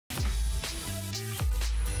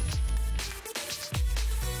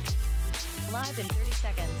live in 30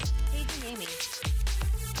 seconds. Paging Amy. Set.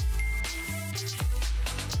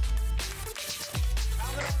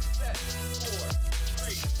 4,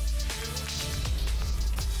 3,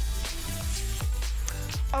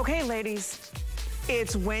 2. Okay, ladies,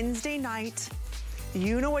 it's Wednesday night.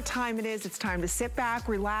 You know what time it is. It's time to sit back,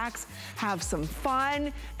 relax, have some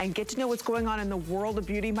fun, and get to know what's going on in the world of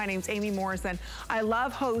beauty. My name's Amy Morrison. I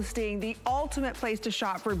love hosting the ultimate place to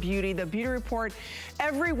shop for beauty, the Beauty Report,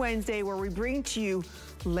 every Wednesday, where we bring to you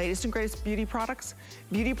latest and greatest beauty products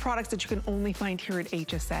that you can only find here at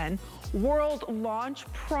HSN, world launch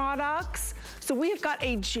products. So we've got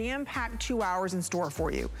a jam-packed 2 hours in store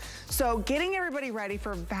for you. So getting everybody ready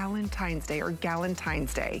for Valentine's Day or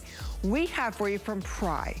Galentine's Day, we have for you from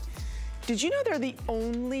Pry. Did you know they're the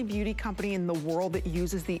only beauty company in the world that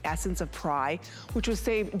uses the essence of Pry, which was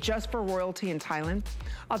saved just for royalty in Thailand?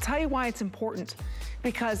 I'll tell you why it's important.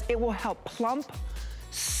 Because it will help plump,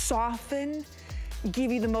 soften,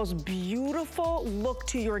 give you the most beautiful look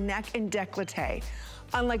to your neck and décolleté,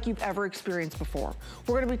 unlike you've ever experienced before.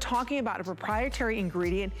 We're gonna be talking about a proprietary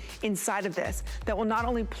ingredient inside of this that will not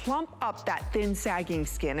only plump up that thin, sagging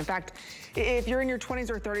skin. In fact, if you're in your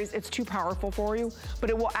 20s or 30s, it's too powerful for you,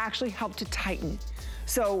 but it will actually help to tighten.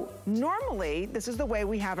 So normally, this is the way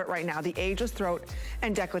we have it right now, the ageless throat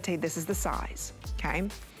and décolleté, this is the size, okay?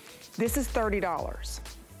 This is $30.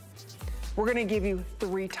 We're gonna give you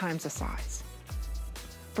 3 times the size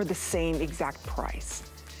for the same exact price.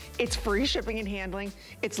 It's free shipping and handling.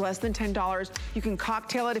 It's less than $10. You can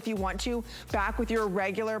cocktail it if you want to, back with your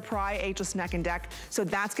regular Pry Ageless Neck and Deck. So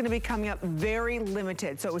that's gonna be coming up very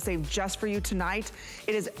limited. So it was saved just for you tonight.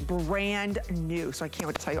 It is brand new, so I can't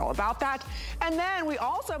wait to tell you all about that. And then we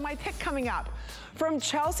also have my pick coming up from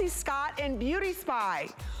Chelsea Scott and Beauty Spy.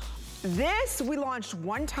 This we launched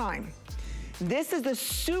one time. This is the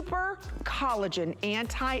Super Collagen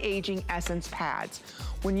Anti-Aging Essence Pads.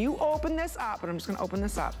 When you open this up, and I'm just gonna open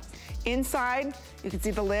this up, inside, you can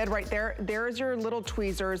see the lid right there. There's your little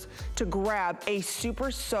tweezers to grab a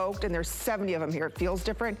super soaked, and there's 70 of them here. It feels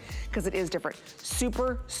different because it is different.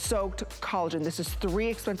 Super soaked collagen. This is 3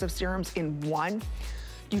 expensive serums in one.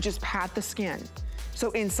 You just pat the skin.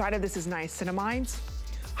 So inside of this is niacinamides,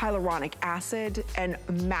 hyaluronic acid, and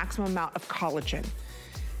maximum amount of collagen.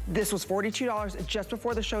 This was $42 just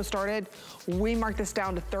before the show started. We marked this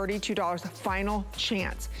down to $32, final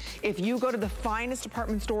chance. If you go to the finest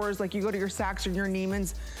department stores, like you go to your Saks or your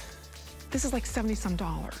Neiman's, this is like 70-some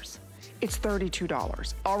dollars. It's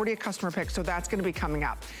 $32, already a customer pick, so that's gonna be coming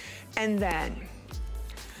up. And then,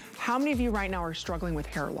 how many of you right now are struggling with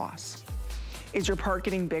hair loss? Is your part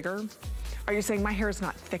getting bigger? Are you saying, my hair is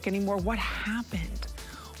not thick anymore? What happened?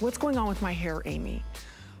 What's going on with my hair, Amy?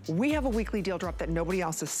 We have a weekly deal drop that nobody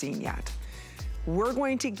else has seen yet. We're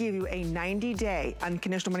going to give you a 90-day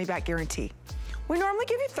unconditional money-back guarantee. We normally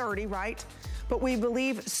give you 30, right? But we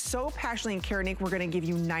believe so passionately in Care Unique, we're gonna give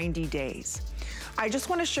you 90 days. I just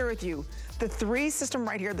wanna share with you, the 3 system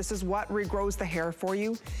right here, this is what regrows the hair for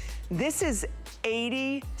you. This is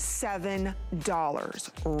 $87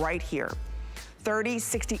 right here. 30,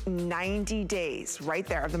 60, 90 days right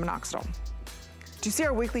there of the minoxidil. Do you see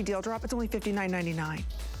our weekly deal drop? It's only $59.99.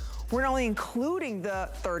 We're not only including the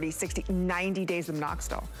 30, 60, 90 days of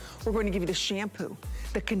minoxidil. We're going to give you the shampoo,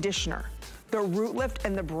 the conditioner, the root lift,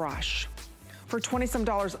 and the brush for $20-some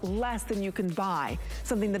less than you can buy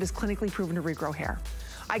something that is clinically proven to regrow hair.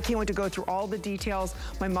 I can't wait to go through all the details.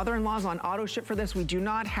 My mother-in-law's on auto ship for this. We do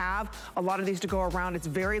not have a lot of these to go around. It's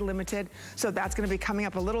very limited. So that's gonna be coming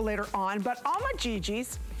up a little later on. But all my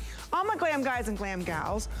Gigi's, all my glam guys and glam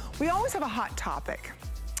gals, we always have a hot topic.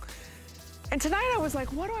 And tonight I was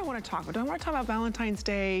like, what do I want to talk about? Do I want to talk about Valentine's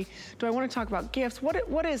Day? Do I want to talk about gifts?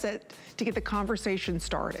 What is it to get the conversation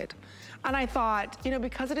started? And I thought, you know,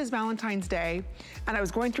 because it is Valentine's Day, and I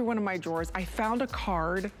was going through one of my drawers, I found a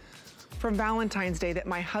card from Valentine's Day that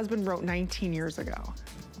my husband wrote 19 years ago.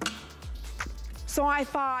 So I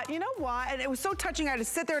thought, you know what? And it was so touching. I had to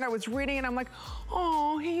sit there and I was reading and I'm like,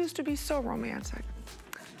 oh, he used to be so romantic.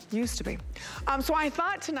 Used to be. So I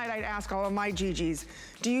thought tonight I'd ask all of my Gigi's,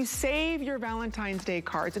 do you save your Valentine's Day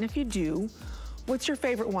cards? And if you do, what's your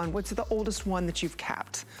favorite one? What's the oldest one that you've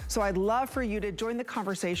kept? So I'd love for you to join the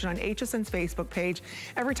conversation on HSN's Facebook page.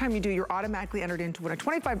 Every time you do, you're automatically entered into win a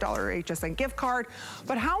 $25 HSN gift card.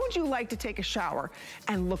 But how would you like to take a shower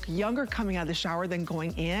and look younger coming out of the shower than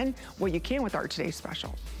going in? Well, you can with our today's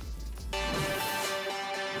special.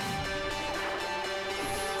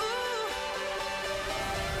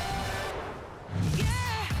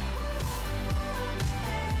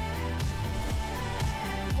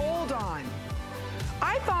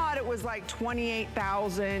 I thought it was like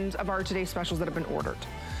 28,000 of our today's specials that have been ordered.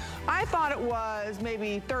 I thought it was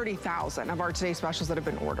maybe 30,000 of our Today Specials that have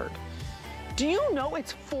been ordered. Do you know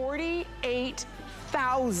it's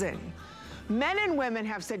 48,000? Men and women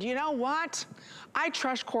have said, you know what? I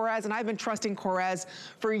trust Korres, and I've been trusting Korres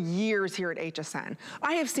for years here at HSN.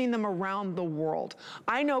 I have seen them around the world.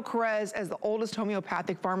 I know Korres as the oldest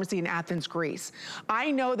homeopathic pharmacy in Athens, Greece.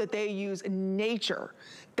 I know that they use nature.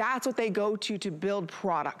 That's what they go to build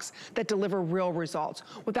products that deliver real results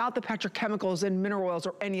without the petrochemicals and mineral oils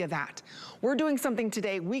or any of that. We're doing something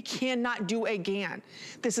today we cannot do again.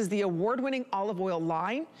 This is the award-winning olive oil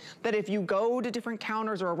line that if you go to different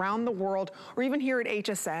counters or around the world or even here at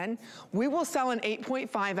HSN, we will sell an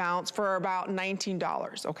 8.5 ounce for about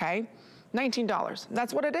 $19, okay? $19,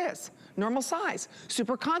 that's what it is. Normal size,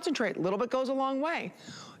 super concentrate, a little bit goes a long way.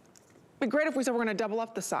 It'd be great if we said we're gonna double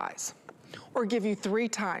up the size or give you 3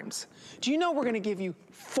 times. Do you know we're gonna give you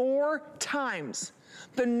 4 times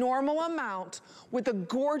the normal amount with a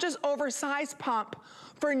gorgeous oversized pump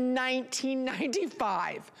for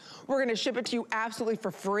 $19.95. We're gonna ship it to you absolutely for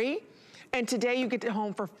free, and today you get it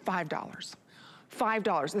home for $5.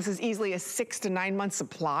 $5. This is easily a 6 to 9 month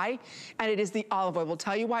supply, and it is the olive oil. We'll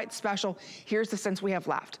tell you why it's special. Here's the scents we have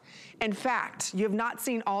left. In fact, you have not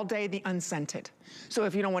seen all day the unscented. So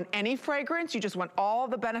if you don't want any fragrance, you just want all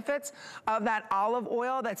the benefits of that olive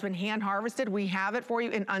oil that's been hand harvested, we have it for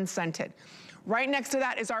you in unscented. Right next to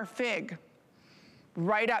that is our fig.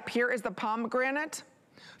 Right up here is the pomegranate.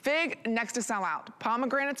 Fig next to sell out.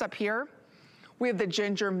 Pomegranate's up here. We have the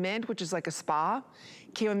ginger mint, which is like a spa.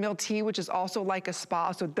 Chamomile tea, which is also like a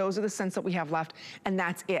spa. So those are the scents that we have left, and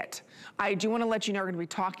that's it. I do want to let you know we're going to be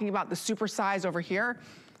talking about the super size over here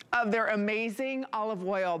of their amazing olive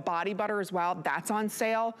oil body butter as well. That's on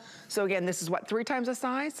sale. So again, this is what, 3 times the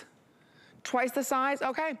size? Twice the size?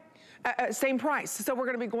 Okay. Same price. So we're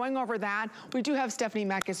gonna be going over that. We do have Stephanie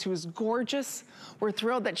Meckes, who is gorgeous. We're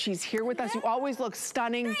thrilled that she's here with us. You always look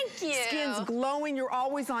stunning. Thank you. Skin's glowing, you're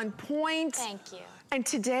always on point. Thank you. And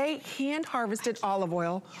today, hand-harvested olive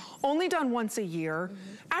oil, only done once a year.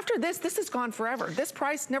 After this is gone forever. This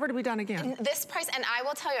price, never to be done again. This price, and I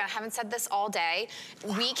will tell you, I haven't said this all day,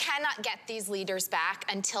 we cannot get these liters back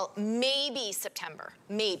until maybe September,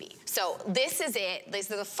 maybe. So this is it. These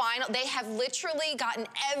are the final. They have literally gotten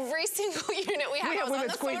every single unit we have. I was on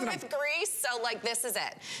the phone with Greece, so like this is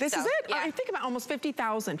it. This is it. Yeah. I think about almost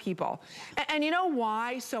 50,000 people. And you know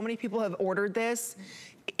why so many people have ordered this?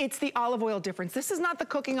 It's the olive oil difference. This is not the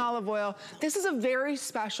cooking olive oil. This is a very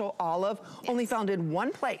special olive, only found in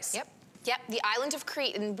one place. Yep, the island of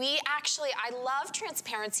Crete. And I love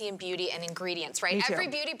transparency in beauty and ingredients, right? Me too. Every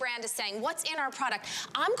beauty brand is saying, what's in our product?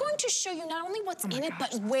 I'm going to show you not only what's in it,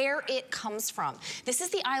 but where it comes from. This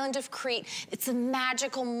is the island of Crete. It's a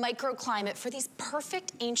magical microclimate for these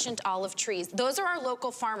perfect ancient olive trees. Those are our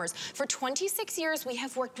local farmers. For 26 years, we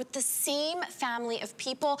have worked with the same family of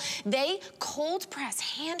people. They cold press,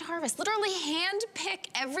 hand harvest, literally hand pick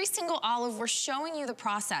every single olive. We're showing you the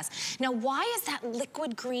process. Now, why is that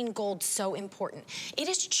liquid green gold so important? It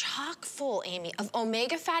is chock full, Amy, of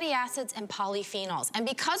omega fatty acids and polyphenols. And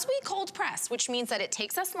because we cold press, which means that it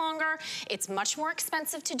takes us longer, it's much more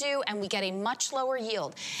expensive to do, and we get a much lower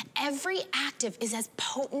yield. Every active is as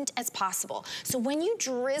potent as possible. So when you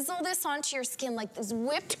drizzle this onto your skin like these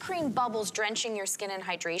whipped cream bubbles drenching your skin in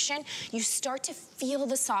hydration, you start to feel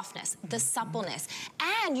the softness, the suppleness,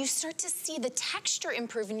 and you start to see the texture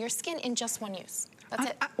improve in your skin in just one use. That's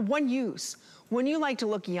it. One use. When you like to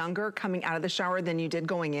look younger coming out of the shower than you did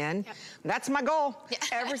going in, that's my goal.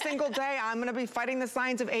 Every single day, I'm gonna be fighting the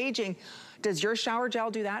signs of aging. Does your shower gel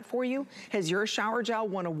do that for you? Has your shower gel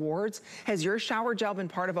won awards? Has your shower gel been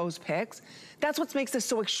part of O's picks? That's what makes this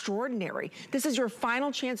so extraordinary. This is your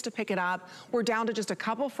final chance to pick it up. We're down to just a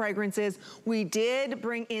couple fragrances. We did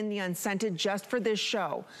bring in the unscented just for this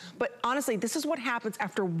show. But honestly, this is what happens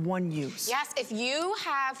after one use. Yes, if you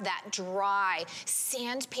have that dry,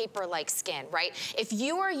 sandpaper-like skin, right? If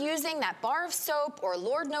you are using that bar of soap or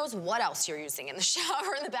Lord knows what else you're using in the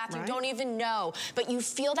shower, in the bathroom, don't even know, but you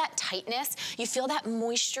feel that tightness, you feel that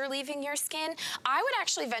moisture leaving your skin, I would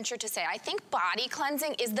actually venture to say, I think body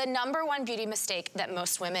cleansing is the #1 beauty mistake that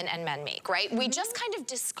most women and men make, right? We just kind of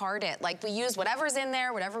discard it. Like we use whatever's in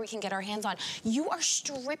there, whatever we can get our hands on. You are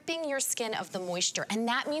stripping your skin of the moisture, and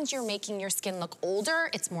that means you're making your skin look older,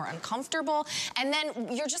 it's more uncomfortable, and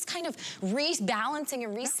then you're just kind of rebalancing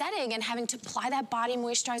and resetting and having to apply that body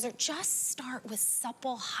moisturizer. Just start with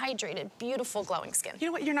supple, hydrated, beautiful, glowing skin. You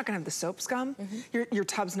know what? You're not gonna have the soap scum. Your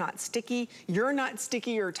tub's not sticky. You're not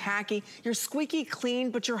sticky or tacky. You're squeaky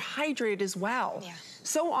clean, but you're hydrated as well.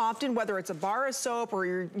 So often, whether it's a bar of soap or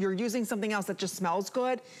you're using something else that just smells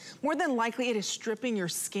good, more than likely it is stripping your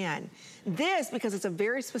skin. This, because it's a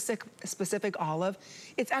very specific olive,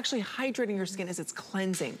 it's actually hydrating your skin as it's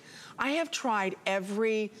cleansing. I have tried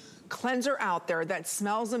every cleanser out there that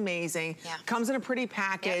smells amazing, comes in a pretty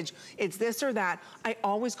package, it's this or that. I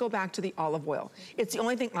always go back to the olive oil. It's the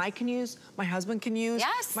only thing I can use, my husband can use,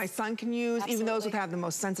 my son can use, even those who have the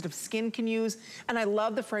most sensitive skin can use, and I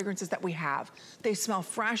love the fragrances that we have. They smell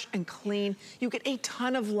fresh and clean. You get a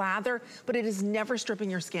ton of lather, but it is never stripping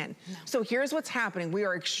your skin. So here's what's happening. We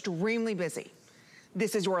are extremely busy.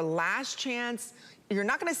 This is your last chance. You're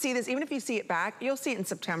not gonna see this, even if you see it back, you'll see it in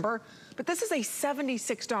September, but this is a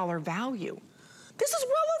 $76 value. This is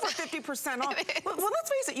well over 50% off. Well, let's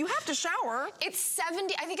face it, you have to shower. It's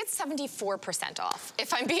I think it's 74% off,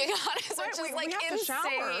 if I'm being honest, which is like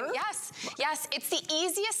insane. Yes, it's the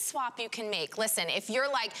easiest swap you can make. Listen, if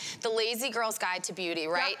you're like the lazy girl's guide to beauty,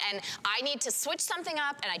 right? And I need to switch something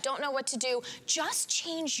up and I don't know what to do, just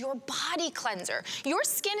change your body cleanser. Your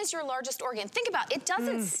skin is your largest organ. Think about it, it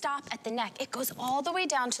doesn't stop at the neck. It goes all the way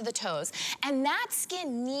down to the toes. And that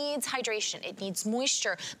skin needs hydration. It needs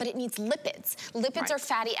moisture, but it needs lipids. Lipids are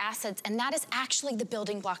fatty acids, and that is actually the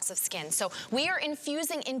building blocks of skin. So we are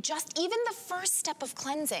infusing in just even the first step of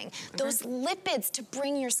cleansing, those lipids to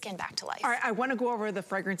bring your skin back to life. All right, I wanna go over the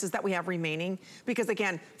fragrances that we have remaining, because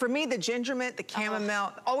again, for me, the ginger mint, the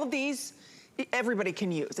chamomile, all of these, everybody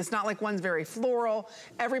can use. It's not like one's very floral.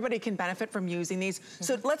 Everybody can benefit from using these.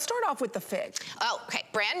 So let's start off with the fig. Oh, okay,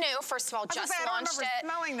 brand new. First of all, just launched it. I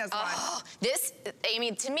don't remember smelling this one. This,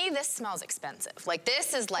 Amy, to me, this smells expensive. Like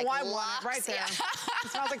this is like I want it right there.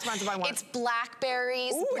 It smells expensive, I want it. It's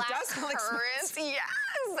blackberries, black it does smell currants. Yes,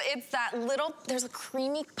 it's that little, there's a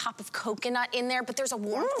creamy pop of coconut in there, but there's a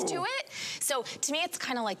warmth to it. So to me, it's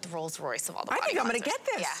kind of like the Rolls Royce of all the body I think I'm gonna cleansers. get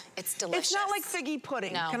this. Yeah, it's delicious. It's not like figgy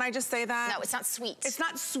pudding. No. Can I just say that? No, it's not sweet. It's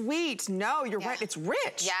not sweet. No, you're right. It's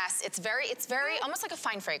rich. Yes, it's very almost like a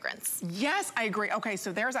fine fragrance. Yes, I agree. Okay,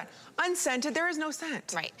 so there's that. Unscented, there is no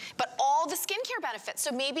scent. Right, but all the skincare benefits.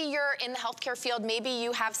 So maybe you're in the healthcare field, maybe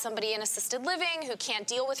you have somebody in assisted living who can't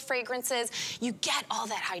deal with fragrances. You get all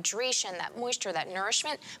that hydration, that moisture, that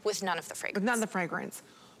nourishment with none of the fragrance. With none of the fragrance.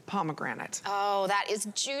 Pomegranate. Oh, that is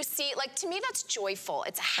juicy. Like, to me, that's joyful.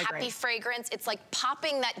 It's a happy fragrance. It's like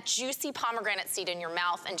popping that juicy pomegranate seed in your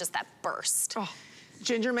mouth and just that burst. Oh.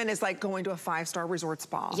 Ginger mint is like going to a 5-star resort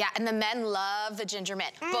spa. Yeah, and the men love the ginger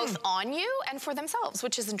mint, both on you and for themselves,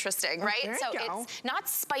 which is interesting, right? So it's not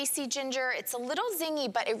spicy ginger, it's a little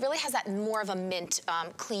zingy, but it really has that more of a mint,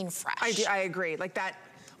 clean, fresh. I agree, like that,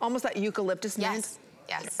 almost that eucalyptus mint.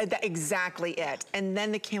 Yes. Exactly it. And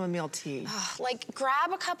then the chamomile tea. Like,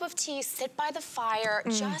 grab a cup of tea, sit by the fire,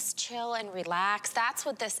 just chill and relax. That's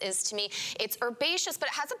what this is to me. It's herbaceous, but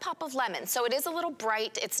it has a pop of lemon. So it is a little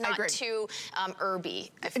bright. It's not too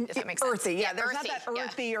herby, if that makes sense. Earthy, yeah. There's not that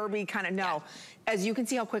earthy, herby kind of, no. As you can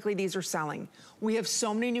see how quickly these are selling. We have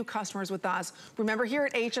so many new customers with us. Remember, here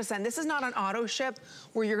at HSN, this is not an auto ship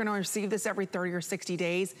where you're gonna receive this every 30 or 60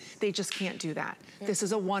 days. They just can't do that. This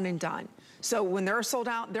is a one and done. So when they're sold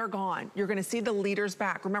out, they're gone. You're gonna see the liters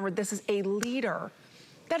back. Remember, this is a liter.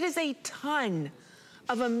 That is a ton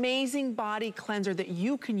of amazing body cleanser that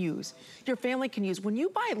you can use, your family can use. When you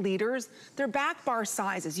buy liters, they're back bar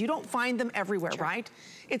sizes. You don't find them everywhere, right?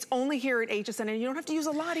 It's only here at HSN, and you don't have to use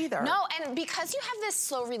a lot either. No, and because you have this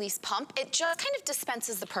slow release pump, it just kind of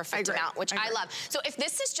dispenses the perfect amount, which I love. So if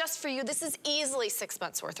this is just for you, this is easily 6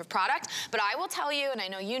 months worth of product. But I will tell you, and I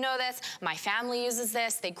know you know this, my family uses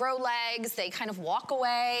this. They grow legs, they kind of walk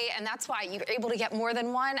away, and that's why you're able to get more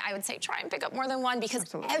than one. I would say try and pick up more than one, because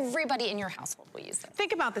everybody in your household will use it.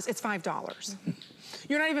 Think about this, it's $5.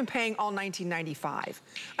 You're not even paying all $19.95.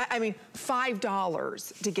 I mean,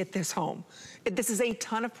 $5 to get this home. This is a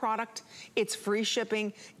ton of product. It's free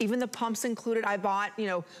shipping. Even the pump's included. I bought, you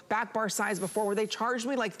know, back bar size before where they charged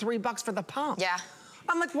me like $3 for the pump. Yeah.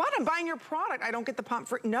 I'm like, what? I'm buying your product. I don't get the pump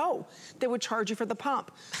for, no, they would charge you for the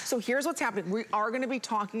pump. So here's what's happening. We are gonna be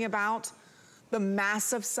talking about the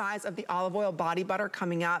massive size of the olive oil body butter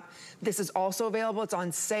coming up. This is also available, it's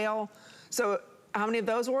on sale. So how many of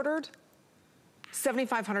those ordered?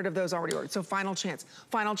 7,500 of those already ordered, so final chance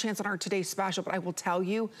on our today's special. But I will tell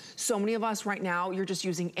you, so many of us right now, you're just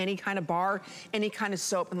using any kind of bar, any kind of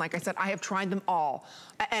soap, and like I said, I have tried them all.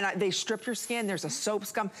 And they strip your skin, there's a soap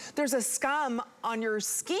scum. There's a scum on your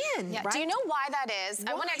skin, right? Do you know why that is?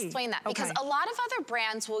 I wanna explain that, because a lot of other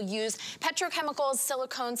brands will use petrochemicals,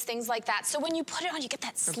 silicones, things like that. So when you put it on, you get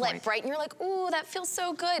that slip, right? And you're like, ooh, that feels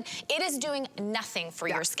so good. It is doing nothing for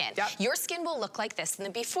your skin. Your skin will look like this in the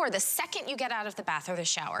before. The second you get out of the the bath or the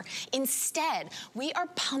shower. Instead, we are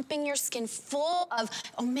pumping your skin full of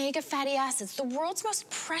omega fatty acids, the world's most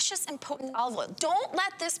precious and potent olive oil. Don't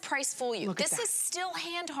let this price fool you. This is still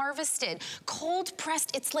hand harvested, cold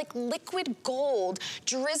pressed. It's like liquid gold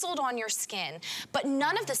drizzled on your skin, but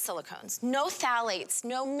none of the silicones, no phthalates,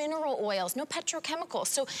 no mineral oils, no petrochemicals.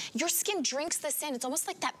 So your skin drinks this in. It's almost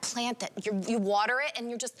like that plant that you water it and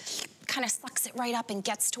you're just kind of sucks it right up and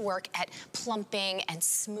gets to work at plumping and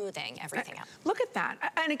smoothing everything out. Look at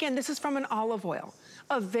that. And again, this is from an olive oil,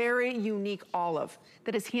 a very unique olive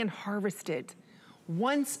that is hand harvested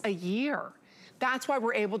once a year. That's why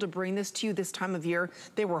we're able to bring this to you this time of year.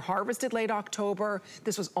 They were harvested late October.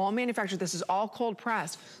 This was all manufactured. This is all cold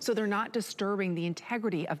pressed. So they're not disturbing the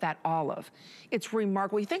integrity of that olive. It's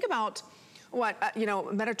remarkable. You think about what, you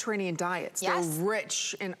know, Mediterranean diets. Yes. They're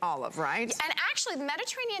rich in olive, right? And actually, the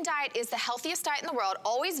Mediterranean diet is the healthiest diet in the world,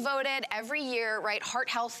 always voted every year, right, heart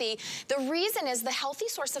healthy. The reason is the healthy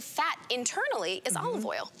source of fat internally is olive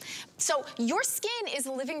oil. So your skin is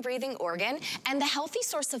a living, breathing organ, and the healthy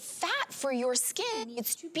source of fat for your skin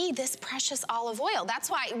needs to be this precious olive oil. That's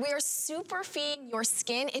why we're super feeding your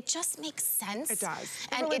skin. It just makes sense. It does. It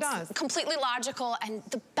and really it's does. Completely logical and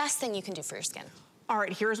the best thing you can do for your skin. All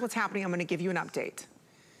right, here's what's happening. I'm gonna give you an update.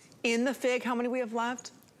 In the fig, how many we have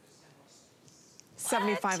left?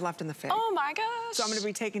 75 left in the fig. Oh my gosh. So I'm gonna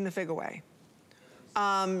be taking the fig away.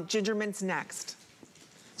 Ginger mint's next.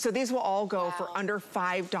 So these will all go for under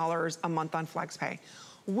 $5 a month on FlexPay.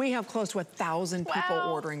 We have close to 1,000 people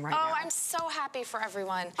ordering right now. Oh, I'm so happy for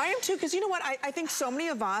everyone. I am too, because you know what? I think so many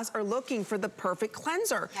of us are looking for the perfect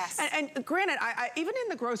cleanser. Yes. And granted, even in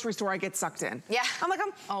the grocery store, I get sucked in. Yeah. I'm like,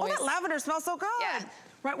 oh, that lavender smells so good. Yeah.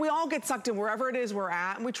 Right, we all get sucked in wherever it is we're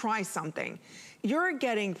at, and we try something. You're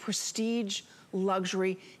getting prestige,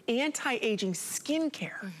 luxury, anti-aging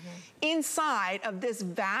skincare inside of this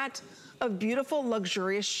vat of beautiful,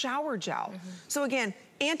 luxurious shower gel. So again,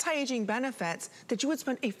 anti-aging benefits that you would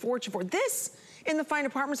spend a fortune for. This, in the fine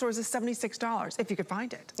department stores, is $76, if you could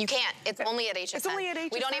find it. You can't. It's only at HSN. It's only at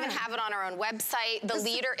HSN. We don't even have it on our own website. The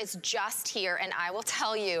leader is just here, and I will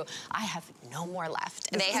tell you, I have no more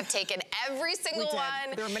left. They have taken every single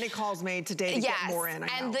one. There are many calls made today to get more in, I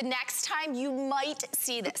know. And the next time you might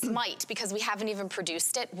see this, because we haven't even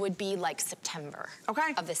produced it, would be like September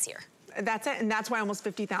of this year. That's it, and that's why almost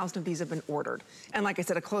 50,000 of these have been ordered. And like I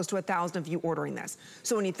said, close to 1,000 of you ordering this.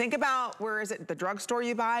 So when you think about, where is it, the drugstore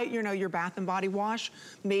you buy, you know, your Bath and Body Wash,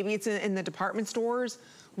 maybe it's in the department stores,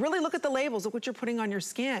 really look at the labels, look what you're putting on your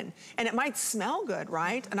skin. And it might smell good,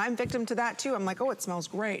 right? And I'm victim to that too. I'm like, oh, it smells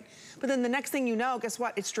great. But then the next thing you know, guess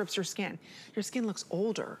what? It strips your skin. Your skin looks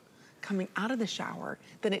older coming out of the shower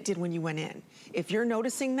than it did when you went in. If you're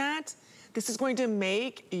noticing that, this is going to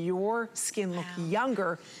make your skin look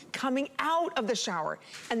younger coming out of the shower.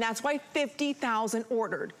 And that's why 50,000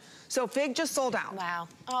 ordered. So Fig just sold out. Wow.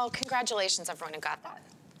 Oh, congratulations, everyone who got that.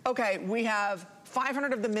 Okay, we have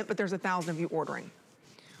 500 of the mint, but there's 1,000 of you ordering.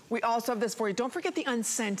 We also have this for you. Don't forget the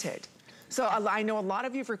unscented. So I know a lot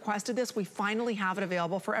of you have requested this. We finally have it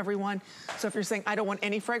available for everyone. So if you're saying, I don't want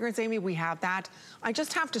any fragrance, Amy, we have that. I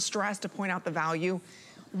just have to stress to point out the value.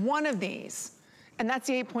 One of these, and that's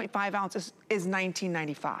the 8.5 ounces, is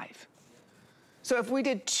 $19.95. So if we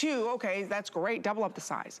did two, okay, that's great, double up the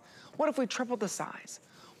size. What if we tripled the size?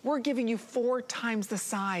 We're giving you 4 times the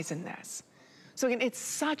size in this. So again, it's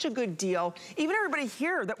such a good deal. Even everybody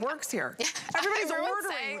here that works here, everybody's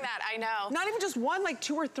ordering. Saying that, I know. Not even just one, like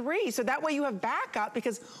 2 or 3. So that way you have backup,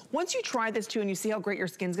 because once you try this too and you see how great your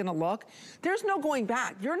skin's gonna look, there's no going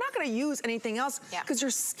back. You're not gonna use anything else because your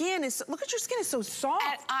skin is, look at your skin is so soft.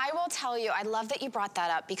 And I will tell you, I love that you brought that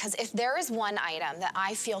up, because if there is one item that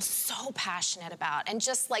I feel so passionate about, and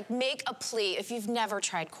just like make a plea, if you've never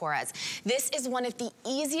tried Korres, this is one of the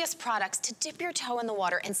easiest products to dip your toe in the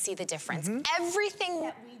water and see the difference. Everything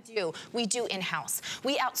that we do in-house.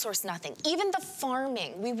 We outsource nothing. Even the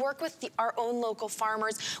farming, we work with our own local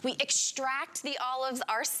farmers. We extract the olives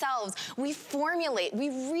ourselves. We formulate, we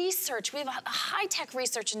research. We have a high-tech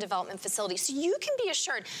research and development facility. So you can be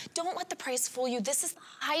assured, don't let the price fool you. This is the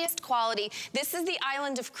highest quality. This is the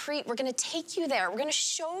island of Crete. We're gonna take you there. We're gonna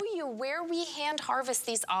show you where we hand harvest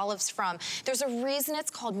these olives from. There's a reason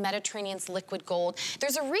it's called Mediterranean's liquid gold.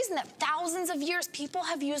 There's a reason that thousands of years people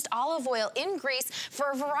have used olive oil in Greece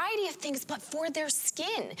for a variety of things, but for their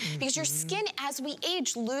skin. Because your skin, as we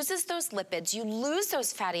age, loses those lipids, you lose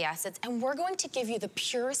those fatty acids, and we're going to give you the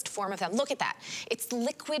purest form of them. Look at that. It's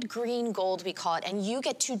liquid green gold, we call it, and you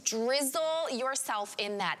get to drizzle yourself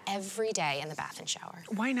in that every day in the bath and shower.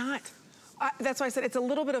 Why not? That's why I said it's a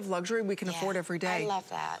little bit of luxury we can afford every day. I love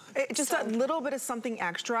that. Just a little bit of something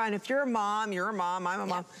extra. And if you're a mom, I'm a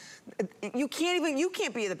mom. You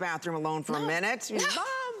can't be in the bathroom alone for a minute.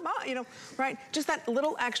 Mom, you know, right? Just that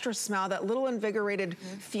little extra smell, that little invigorated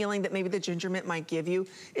feeling that maybe the ginger mint might give you.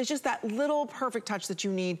 It's just that little perfect touch that you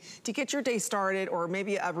need to get your day started, or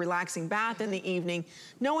maybe a relaxing bath in the evening,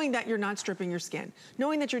 knowing that you're not stripping your skin,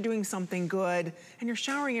 knowing that you're doing something good, and you're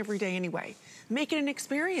showering every day anyway. Make it an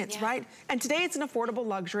experience, right? And today it's an affordable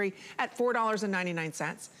luxury at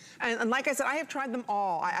 $4.99. And like I said, I have tried them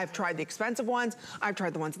all. I've tried the expensive ones. I've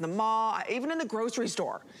tried the ones in the mall, even in the grocery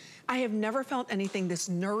store. I have never felt anything this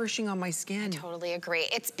nourishing on my skin. I totally agree.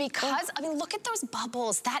 It's because, I mean, look at those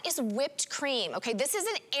bubbles. That is whipped cream, okay? This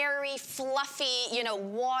isn't airy, fluffy, you know,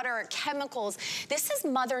 water, chemicals. This is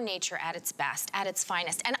Mother Nature at its best, at its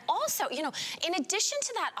finest. And also, you know, in addition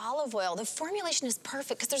to that olive oil, the formulation is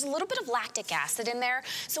perfect because there's a little bit of lactic acid in there.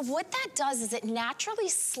 So what that does is it naturally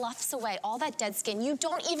sloughs away all that dead skin. You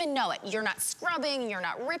don't even know it. You're not scrubbing, you're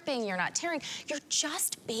not ripping, you're not tearing. You're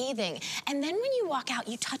just bathing. And then when you walk out,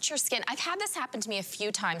 you touch your skin. I've had this happen to me a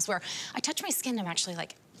few times where I touch my skin and I'm actually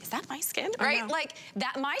like, is that my skin? Right? Like,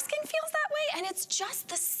 that my skin feels that way, and it's just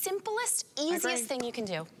the simplest, easiest thing you can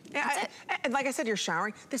do. That's it. And like I said, you're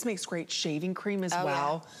showering. This makes great shaving cream as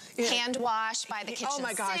well. Yeah. Hand wash by the kitchen sink. Oh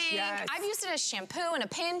my gosh, yes. I've used it as shampoo in a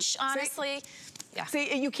pinch, honestly.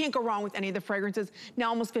 See, you can't go wrong with any of the fragrances. Now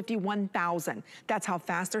almost 51,000. That's how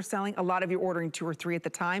fast they're selling. A lot of you are ordering 2 or 3 at the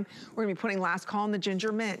time. We're gonna be putting last call in the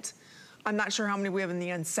ginger mint. I'm not sure how many we have in the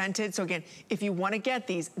unscented. So again, if you wanna get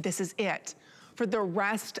these, this is it. For the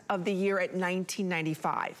rest of the year at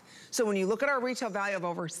 $19.95. So when you look at our retail value of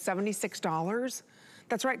over $76,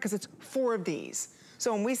 that's right, because it's 4 of these.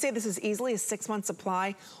 So when we say this is easily a 6-month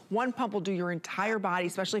supply, 1 pump will do your entire body,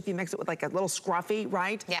 especially if you mix it with like a little scruffy,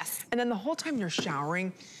 right? Yes. And then the whole time you're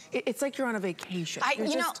showering, it's like you're on a vacation.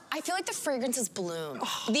 You know, I feel like the fragrances bloom.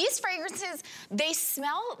 These fragrances, they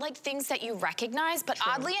smell like things that you recognize, but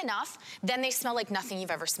oddly enough, then they smell like nothing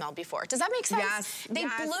you've ever smelled before. Does that make sense? Yes. They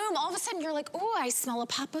bloom. All of a sudden, you're like, oh, I smell a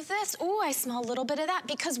pop of this. Oh, I smell a little bit of that.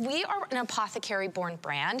 Because we are an apothecary-born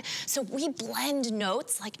brand, so we blend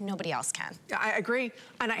notes like nobody else can. I agree.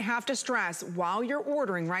 And I have to stress, while you're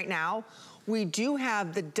ordering right now, we do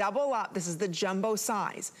have the double up. This is the jumbo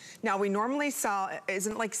size. Now we normally sell,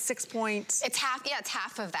 isn't it like 6 points? It's half, it's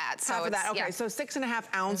half of that. So half of that, okay. So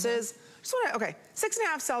 6.5 ounces. Okay,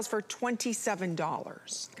 6.5 sells for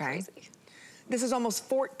 $27, okay? Crazy. This is almost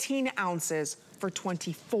 14 ounces for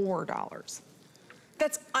 $24.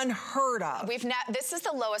 That's unheard of. This is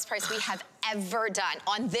the lowest price we have ever done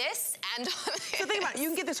on this and on this. So think about it, you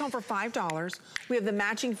can get this home for $5. We have the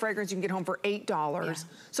matching fragrance you can get home for $8.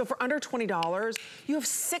 So for under $20, you have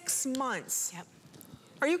 6 months. Yep.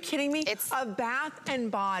 Are you kidding me? It's a bath and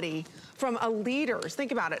body from a leader's.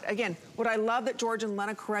 Think about it. Again, what I love that George and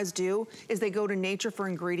Lena Perez do is they go to nature for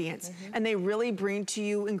ingredients. And they really bring to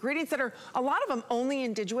you ingredients that are, a lot of them, only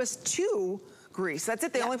indigenous to Greece. That's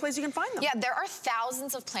it, the only place you can find them. Yeah, there are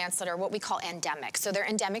thousands of plants that are what we call endemic. So they're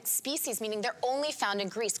endemic species, meaning they're only found in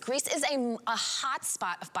Greece. Greece is a hot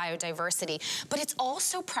spot of biodiversity, but it's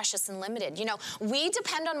also precious and limited. You know, we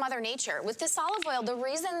depend on Mother Nature. With this olive oil, the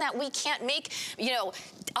reason that we can't make, you know,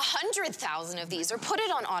 100,000 of these or put it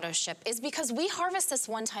on auto ship is because we harvest this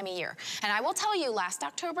 1 time a year. And I will tell you, last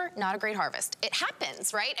October, not a great harvest. It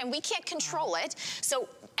happens, right? And we can't control it. So,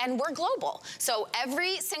 and we're global. So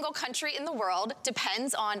every single country in the world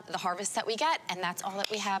depends on the harvest that we get, and that's all that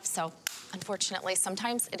we have. So unfortunately,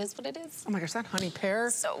 sometimes it is what it is. Oh my gosh, that honey pear.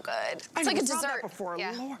 So good. It's like a dessert. That before.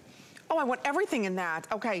 Lord. Oh, I want everything in that.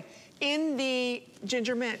 Okay, in the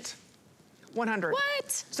ginger mint, 100.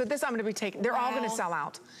 What? So this I'm gonna be taking, they're all gonna sell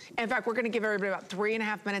out. In fact, we're gonna give everybody about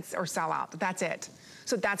 3.5 minutes or sell out. That's it.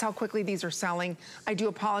 So that's how quickly these are selling. I do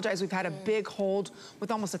apologize, we've had a big hold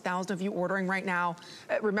with almost 1,000 of you ordering right now.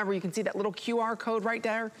 Remember, you can see that little QR code right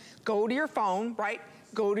there. Go to your phone, right?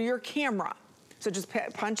 Go to your camera. So just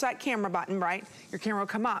punch that camera button, right? Your camera will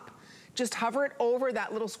come up. Just hover it over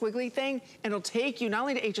that little squiggly thing, and it'll take you not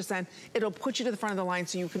only to HSN, it'll put you to the front of the line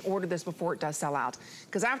so you can order this before it does sell out.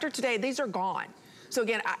 Because after today, these are gone. So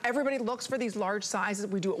again, everybody looks for these large sizes.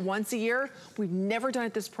 We do it once a year. We've never done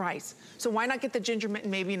it this price. So why not get the ginger mint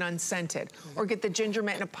and maybe an unscented, or get the ginger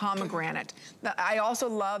mint and a pomegranate. I also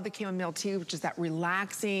love the chamomile tea, which is that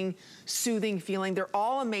relaxing, soothing feeling. They're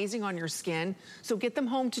all amazing on your skin. So get them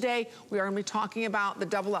home today. We are gonna be talking about the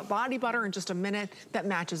double up body butter in just a minute that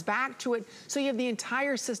matches back to it. So you have the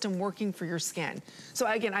entire system working for your skin. So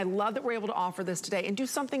again, I love that we're able to offer this today and do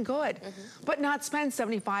something good, but not spend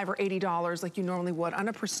 $75 or $80 like you normally would would on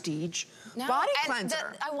a prestige body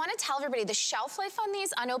cleanser. I want to tell everybody, the shelf life on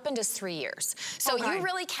these unopened is 3 years. So you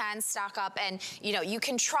really can stock up and, you know, you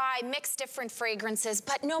can try, mix different fragrances,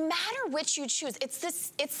 but no matter which you choose, it's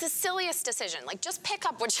the silliest decision. Like, just pick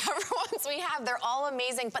up whichever ones we have. They're all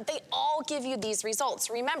amazing, but they all give you these results.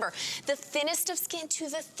 Remember, the thinnest of skin to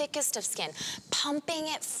the thickest of skin, pumping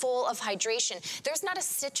it full of hydration. There's not a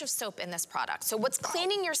stitch of soap in this product. So what's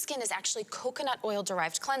cleaning your skin is actually coconut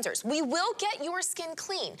oil-derived cleansers. We will get your skin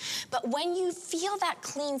clean, but when you feel that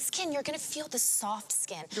clean skin, you're gonna feel the soft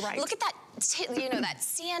skin. You're right. Look at that, you know, that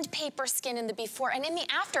sandpaper skin in the before, and in the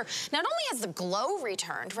after. Not only has the glow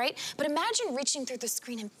returned, right, but imagine reaching through the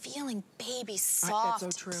screen and feeling baby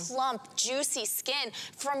soft, plump, juicy skin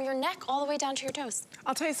from your neck all the way down to your toes.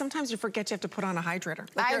 I'll tell you, sometimes you forget you have to put on a hydrator.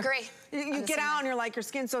 Like I agree. You get out and you're like, your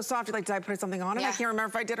skin's so soft, you're like, did I put something on it? I can't remember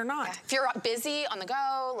if I did or not. If you're busy, on the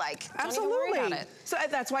go, like, don't even worry about it. So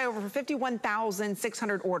that's why over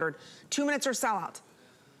 51,600 ordered. 2 minutes or sell out.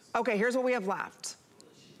 Okay, here's what we have left.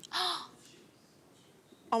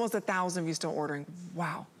 Almost 1,000 of you still ordering.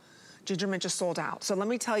 Wow. Ginger Mint just sold out. So let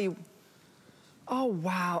me tell you. Oh,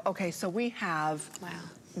 wow. Okay, so we have,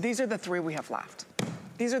 these are the 3 we have left.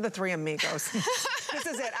 These are the 3 amigos. This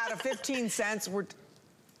is it, out of 15 cents.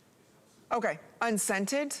 Okay,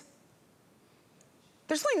 unscented.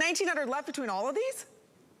 There's only 1,900 left between all of these?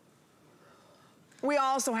 We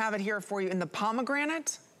also have it here for you in the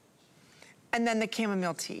pomegranate and then the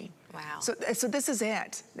chamomile tea. Wow. So this is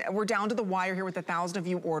it. We're down to the wire here with 1,000 of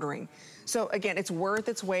you ordering. So again, it's worth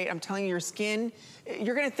its weight. I'm telling you, your skin,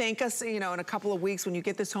 you're gonna thank us, you know, in a couple of weeks when you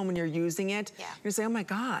get this home and you're using it. You're gonna say, oh my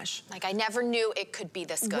gosh. Like, I never knew it could be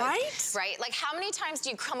this good. Right? Right? Like, how many times do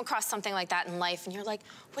you come across something like that in life and you're like,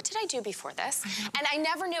 what did I do before this? And I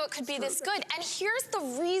never knew it could be this good. And here's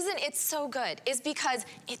the reason it's so good, is because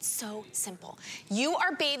it's so simple. You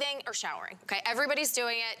are bathing or showering, okay? Everybody's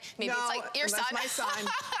doing it. Maybe it's like your son. My son.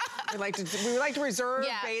 we like to reserve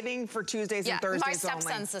bathing for Tuesdays and Thursdays my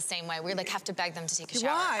stepson's the same way. We like have to beg them to take a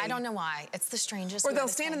shower. Why? I don't know why. It's the strangest. Or they'll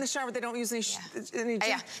stand in the shower, but they don't use any.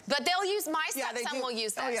 But they'll use, my stepson will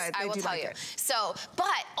use this. I will tell you. So,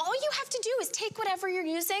 but all you have to do is take whatever you're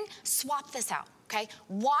using, swap this out. Okay,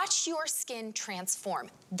 watch your skin transform.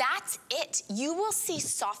 That's it. You will see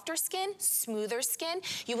softer skin, smoother skin.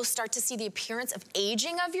 You will start to see the appearance of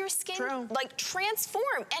aging of your skin, like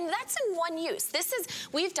transform. And that's in one use.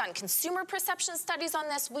 We've done consumer perception studies on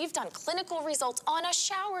this. We've done clinical results on a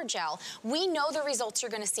shower gel. We know the results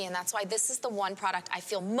you're gonna see, and that's why this is the one product I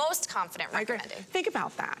feel most confident recommending. Think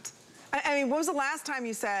about that. I mean, when was the last time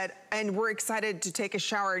you said, and we're excited to take a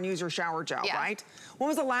shower and use your shower gel, right? When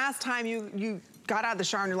was the last time you got out of the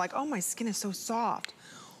shower and you're like, oh, my skin is so soft?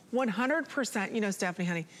 100%, you know, Stephanie,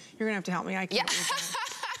 honey, you're gonna have to help me. I can't.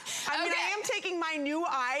 I mean, I am taking my new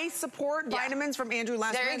eye support vitamins from Andrew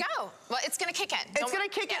last week. There you go. Well, it's gonna kick in. It's gonna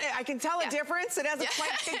kick in. I can tell a difference. It hasn't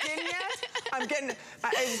quite kicked in yet.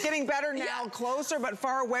 It's getting better now, closer, but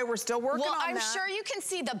far away. We're still working on that. Well, I'm sure you can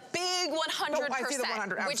see the big 100%, I see the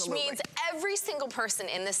 100, which means every single person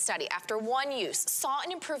in this study, after one use, saw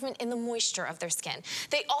an improvement in the moisture of their skin.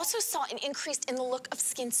 They also saw an increase in the look of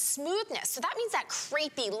skin smoothness. So that means that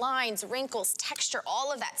crepey lines, wrinkles, texture,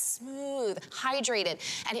 all of that smooth, hydrated,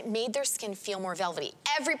 and it made their skin feel more velvety.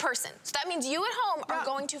 Every person. So that means you at home are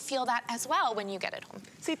going to feel that as well when you get it home.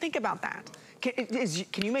 See, think about that.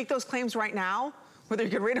 Can you make those claims right now? Whether you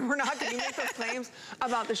get rid of them or not, can you make those claims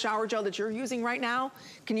about the shower gel that you're using right now?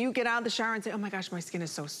 Can you get out of the shower and say, oh my gosh, my skin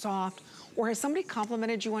is so soft? Or has somebody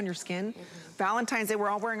complimented you on your skin? Valentine's Day, we're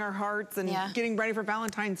all wearing our hearts and getting ready for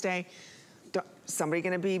Valentine's Day. Somebody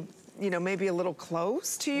gonna be, you know, maybe a little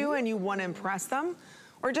close to you and you wanna impress them?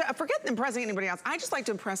 Or forget impressing anybody else. I just like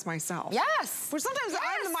to impress myself. Yes. But sometimes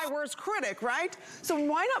I'm my worst critic, right? So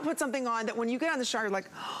why not put something on that when you get out of the shower, you're like,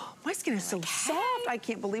 oh, my skin is so soft. I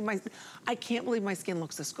can't believe my skin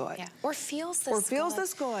looks this good. Yeah. Or feels this good. Or feels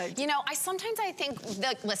this good. You know, sometimes I think,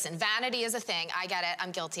 listen, vanity is a thing. I get it.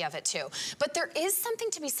 I'm guilty of it too. But there is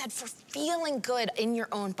something to be said for feeling good in your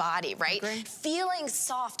own body, right? Feeling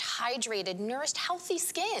soft, hydrated, nourished, healthy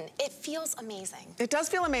skin. It feels amazing. It does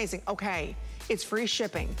feel amazing. Okay. It's free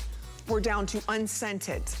shipping. We're down to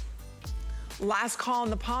unscented. Last call on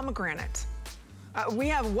the pomegranate. We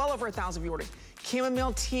have well over 1,000 of you ordering.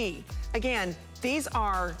 Chamomile tea. Again, these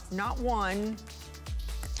are not one.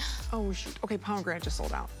 Oh shoot, okay, pomegranate just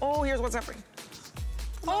sold out. Oh, here's what's happening.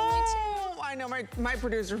 Oh, I know, my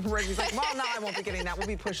producer, Ricky's like, well, no, I won't be getting that. We'll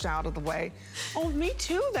be pushed out of the way. Oh, me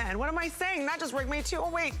too then. What am I saying? Not just Rick, me too. Oh,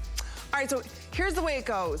 wait. All right, so here's the way it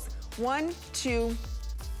goes. 1, 2,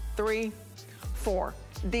 3, 4.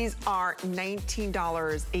 These are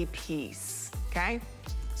 $19 a piece, okay?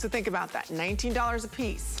 So think about that, $19 a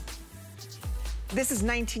piece. This is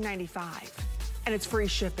 $19.95, and it's free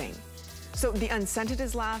shipping. So the unscented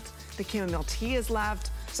is left, the chamomile tea is left.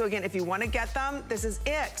 So again, if you wanna get them, this is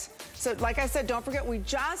it. So like I said, don't forget, we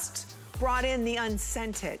just brought in the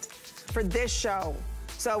unscented for this show.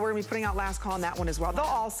 So we're gonna be putting out last call on that one as well. They'll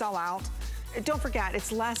all sell out. Don't forget,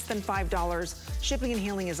 it's less than $5. Shipping and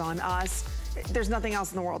handling is on us. There's nothing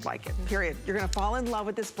else in the world like it, period. You're gonna fall in love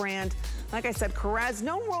with this brand. Like I said, Carez,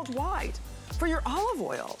 known worldwide for your olive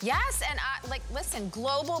oil. Yes, and like, listen,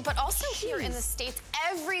 global, but also here in the States,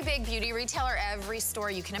 every big beauty retailer, every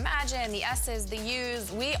store you can imagine, the S's, the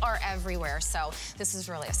U's, we are everywhere. So this is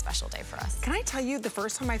really a special day for us. Can I tell you the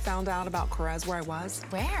first time I found out about Carez, where I was?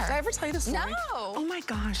 Where? Did I ever tell you the story? No. Oh my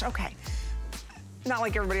gosh, okay. Not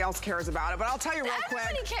like everybody else cares about it, but I'll tell you real quick.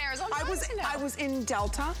 Everybody cares, I was in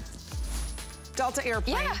Delta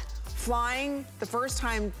airplane, flying the first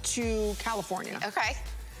time to California. Okay.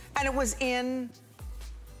 And it was in...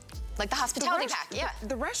 Like the hospitality pack, yeah.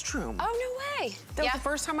 The restroom. Oh, no way. That was the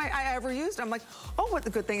first time I ever used it. I'm like, oh, what the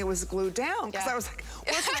good thing it was glued down. Because I was like,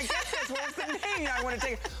 where can I get this? Where's the name? I want to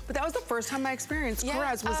take it. But that was the first time I experienced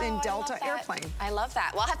Carez was in Delta airplane. I love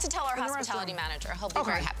that. Well, I'll have to tell our hospitality manager. He'll be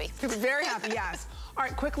very happy. He'll be very happy, yes. All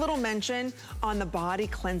right, quick little mention on the body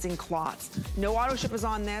cleansing cloths. No auto ship is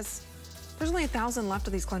on this. There's only 1,000 left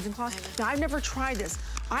of these cleansing cloths. Now, I've never tried this.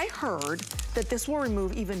 I heard that this will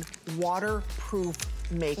remove even waterproof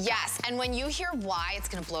makeup. Yes, and when you hear why, it's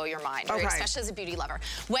gonna blow your mind, right? Especially as a beauty lover.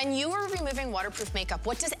 When you are removing waterproof makeup,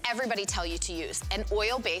 what does everybody tell you to use? An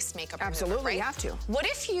oil-based makeup remover, right? You have to. What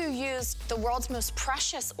if you used the world's most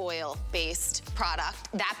precious oil-based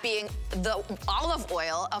product, that being the olive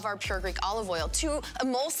oil of our Pure Greek olive oil, to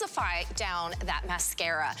emulsify down that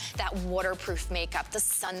mascara, that waterproof makeup, the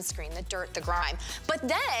sunscreen, the dirt, the grime. But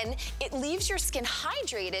then it leaves your skin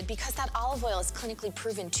hydrated because that olive oil is clinically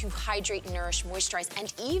proven to hydrate, nourish, moisturize,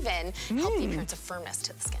 and even help the appearance of firmness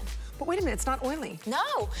to the skin. But wait a minute, it's not oily.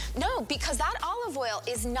 No, because that olive oil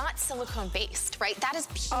is not silicone-based, right? That is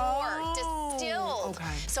pure, distilled.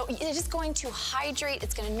 Okay. So it is going to hydrate,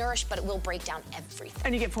 it's gonna nourish, but it will break down everything.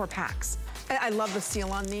 And you get 4 packs. I love the seal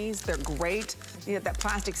on these. They're great. You get that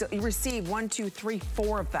plastic seal. You receive 1, 2, 3,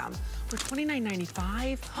 4 of them for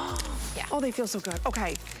 $29.95. Yeah. Oh, they feel so good.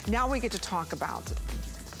 Okay, now we get to talk about it.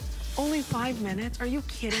 Only 5 minutes? Are you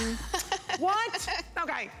kidding? What?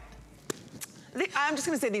 Okay. I'm just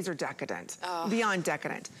gonna say these are decadent, beyond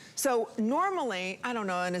decadent. So normally, I don't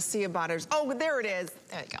know, in a sea of butters. Oh, there it is.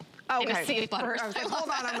 There you go. Okay. In a sea of butter. I was like, hold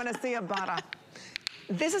on, I'm gonna see a butter.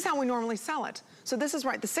 This is how we normally sell it. So this is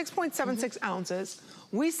right, the 6.76 ounces,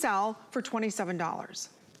 we sell for $27,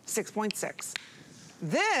 6.6.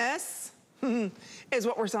 This is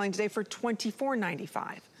what we're selling today for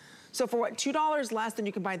 $24.95. So for what, $2 less than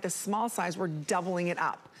you can buy the small size, we're doubling it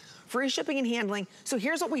up. Free shipping and handling. So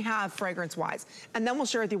here's what we have fragrance-wise, and then we'll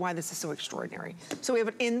share with you why this is so extraordinary. So we have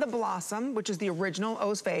it in the Blossom, which is the original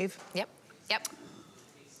O's fave. Yep.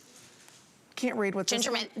 Can't read what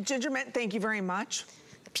Ginger mint. Ginger mint, thank you very much.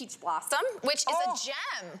 The Peach Blossom, which is a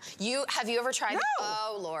gem. Have you ever tried? No.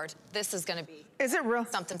 Oh, Lord, this is gonna be. Is it real?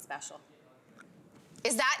 Something special.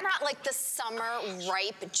 Is that not like the summer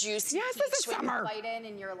ripe, juicy peach? Yes, it's the summer. You bite in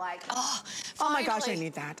and you're like, oh, oh my gosh, I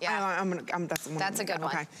need that. Yeah. That's a good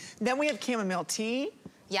one. Okay. Then we have chamomile tea.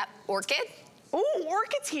 Yep, orchid. Oh,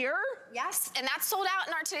 orchid's here. Yes, and that's sold out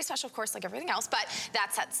in our Today Special, of course, like everything else, but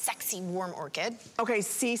that's that sexy, warm orchid. Okay,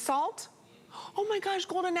 sea salt. Oh my gosh,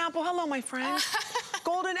 golden apple. Hello, my friend.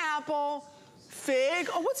 Golden apple. Fig.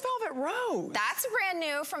 Oh, what's Velvet Rose? That's brand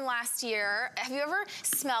new from last year. Have you ever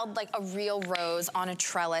smelled like a real rose on a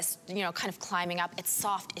trellis, you know, kind of climbing up? It's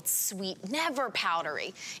soft, it's sweet, never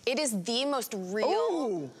powdery. It is the most real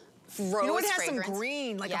rose you know, it has fragrance. Some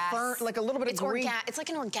green, like a fern, like a little bit of green. It's like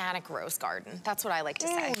an organic rose garden. That's what I like to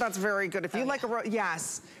say. That's very good. If you like a rose,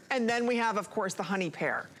 yes. And then we have, of course, the honey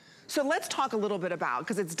pear. So let's talk a little bit about,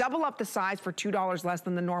 because it's double up the size for $2 less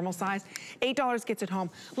than the normal size. $8 gets it home.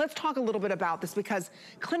 Let's talk a little bit about this, because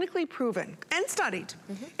clinically proven and studied,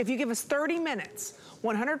 if you give us 30 minutes,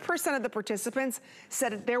 100% of the participants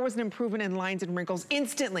said there was an improvement in lines and wrinkles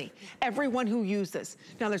instantly. Everyone who used this.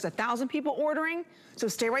 Now there's 1,000 people ordering, so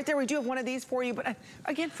stay right there. We do have one of these for you, but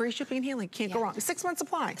again, free shipping and handling, can't go wrong. 6 months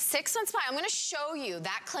supply. 6 months supply. I'm gonna show you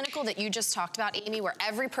that clinical that you just talked about, Amy, where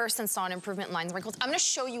every person saw an improvement in lines and wrinkles. I'm gonna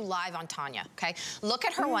show you live live on Tanya, okay? Look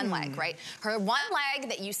at her one leg, right? Her one leg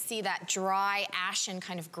that you see that dry, ashen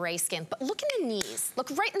kind of gray skin. But look in the knees. Look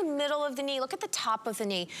right in the middle of the knee. Look at the top of the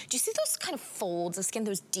knee. Do you see those kind of folds of skin,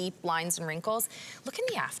 those deep lines and wrinkles? Look in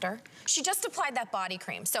the after. She just applied that body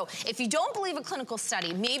cream. So if you don't believe a clinical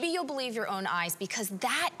study, maybe you'll believe your own eyes, because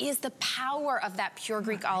that is the power of that pure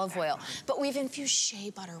Greek olive oil. But we've infused shea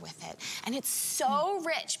butter with it. And it's so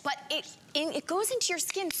rich, but it goes into your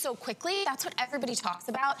skin so quickly. That's what everybody talks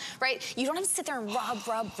about, right? You don't have to sit there and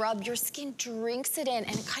rub. Your skin drinks it in,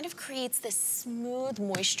 and it kind of creates this smooth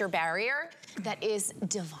moisture barrier that is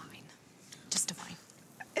divine. Just divine.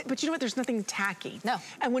 But you know what, there's nothing tacky. No.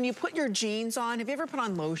 And when you put your jeans on, have you ever put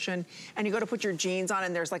on lotion and you go to put your jeans on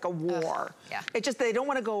and there's like a war? Yeah. It just, they don't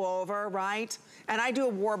want to go over, right? And I do a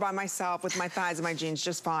war by myself with my thighs and my jeans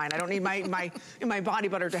just fine. I don't need my body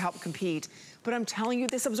butter to help compete. But I'm telling you,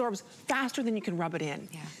 this absorbs faster than you can rub it in.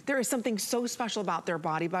 Yeah. There is something so special about their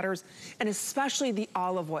body butters, and especially the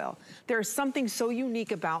olive oil. There is something so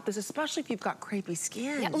unique about this, especially if you've got crepey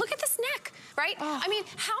skin. Yeah, look at this neck, right? I mean,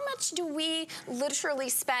 how much do we literally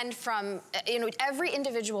spend from, every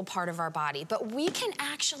individual part of our body? But we can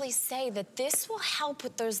actually say that this will help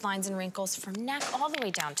with those lines and wrinkles from neck all the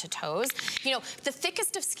way down to toes. You know, the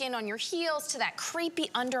thickest of skin on your heels to that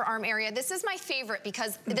crepey underarm area. This is my favorite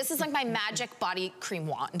because this is like my magic body cream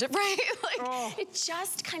wand, right? It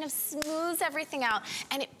just kind of smooths everything out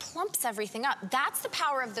and it plumps everything up. That's the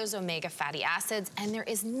power of those omega fatty acids, and there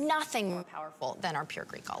is nothing more powerful than our pure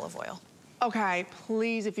Greek olive oil. Okay,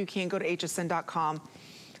 please, if you can, go to hsn.com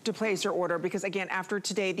to place your order, because again, after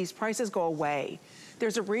today, these prices go away.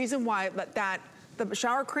 There's a reason why the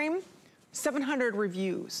shower cream, 700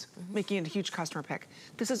 reviews, making it a huge customer pick.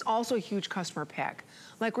 This is also a huge customer pick.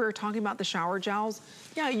 Like we were talking about the shower gels,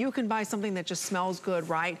 yeah, you can buy something that just smells good,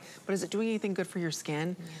 right? But is it doing anything good for your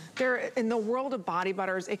skin? Yeah. In the world of body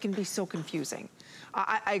butters, it can be so confusing.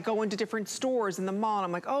 I go into different stores in the mall and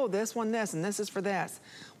I'm like, oh, this one, this, and this is for this.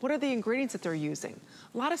 What are the ingredients that they're using?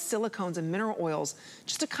 A lot of silicones and mineral oils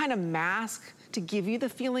just to kind of mask, to give you the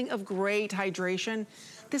feeling of great hydration.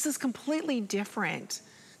 This is completely different.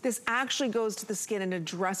 This actually goes to the skin and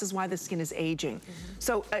addresses why the skin is aging.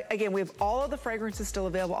 So again, we have all of the fragrances still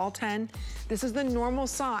available, all 10. This is the normal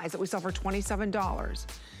size that we sell for $27.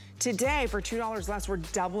 Today, for $2 less, we're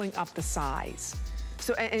doubling up the size.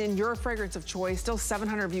 So, and your fragrance of choice, still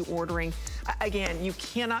 700 of you ordering. Again, you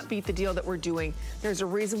cannot beat the deal that we're doing. There's a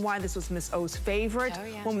reason why this was Miss O's favorite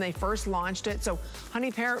when they first launched it. So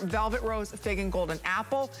honey pear, velvet rose, fig and golden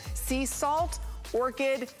apple, sea salt,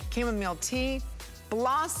 orchid, chamomile tea,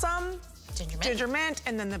 blossom, ginger mint,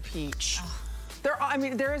 and then the peach.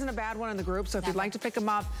 There isn't a bad one in the group, so if you'd like to pick them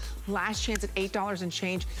up, last chance at $8 and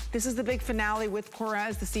change. This is the big finale with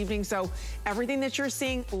Corez this evening, so everything that you're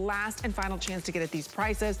seeing, last and final chance to get at these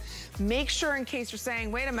prices. Make sure, in case you're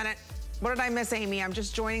saying, wait a minute, what did I miss, Amy? I'm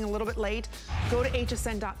just joining a little bit late. Go to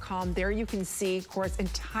hsn.com. There you can see Corez's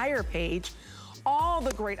entire page, all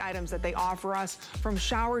the great items that they offer us, from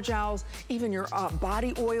shower gels, even your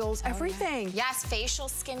body oils, everything. Yes, facial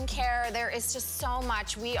skincare. There is just so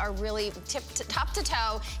much. We are really top to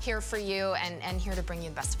toe here for you, and here to bring you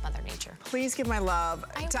the best of Mother Nature. Please give my love.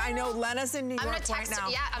 I know Lena's in New York right now.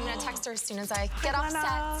 Yeah, I'm gonna text her as soon as I get off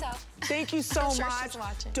set. So. Thank you so much.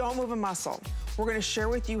 Don't move a muscle. We're gonna share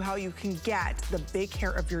with you how you can get the big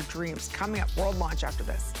hair of your dreams. Coming up, world launch after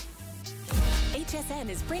this. HSN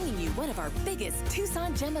is bringing you one of our biggest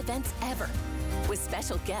Tucson Gem events ever, with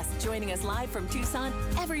special guests joining us live from Tucson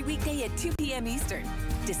every weekday at 2 p.m. Eastern.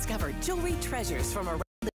 Discover jewelry treasures from around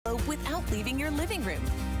the globe without leaving your living room,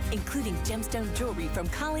 including gemstone jewelry from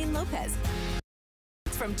Colleen Lopez,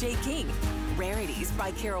 from Jay King, rarities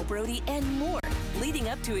by Carol Brody, and more, leading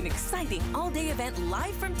up to an exciting all-day event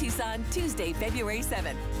live from Tucson, Tuesday, February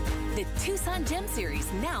 7th. The Tucson Gem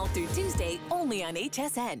Series, now through Tuesday, only on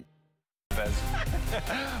HSN.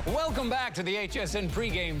 Welcome back to the HSN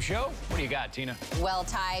pregame show. What do you got, Tina? Well,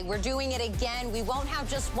 Ty, we're doing it again. We won't have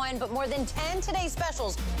just one, but more than 10 Today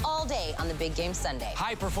specials all day on the Big Game Sunday.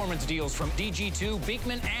 High performance deals from DG2,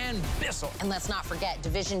 Beekman, and Bissell. And let's not forget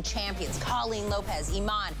division champions Colleen Lopez,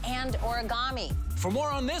 Iman, and Origami. For more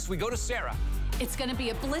on this, we go to Sarah. It's going to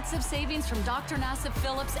be a blitz of savings from Dr. Nassif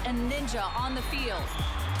Phillips and Ninja on the field.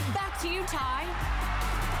 Back to you, Ty.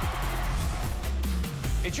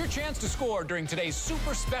 It's your chance to score during today's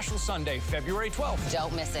super special Sunday, February 12th.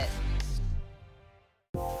 Don't miss it.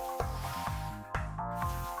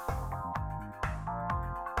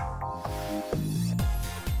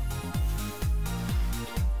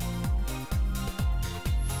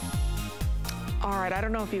 All right, I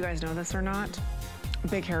don't know if you guys know this or not.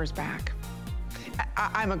 Big hair is back.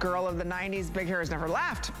 I'm a girl of the 90s. Big hair has never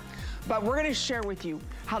left. but we're gonna share with you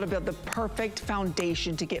how to build the perfect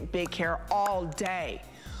foundation to get big hair all day.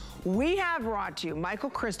 We have brought to you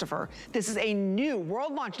Michael Christopher. This is a new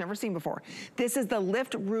world launch, never seen before. This is the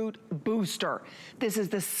Lift Root Booster. This is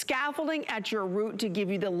the scaffolding at your root to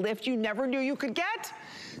give you the lift you never knew you could get.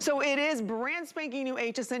 So it is brand spanking new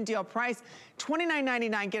HSN deal price,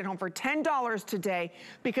 $29.99. Get it home for $10 today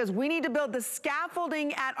because we need to build the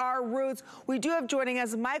scaffolding at our roots. We do have joining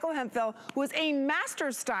us Michael Hemphill, who is a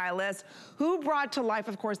master stylist who brought to life,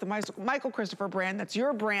 of course, the Michael Christopher brand. That's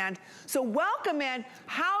your brand. So welcome in.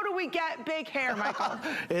 How do we get big hair, Michael?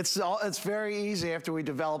 It's very easy after we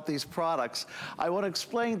develop these products. I want to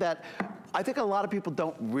explain that I think a lot of people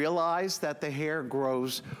don't realize that the hair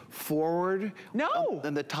grows forward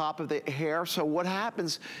than the top of the hair. So what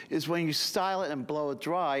happens is when you style it and blow it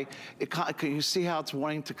dry, can you see how it's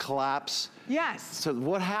wanting to collapse? Yes. So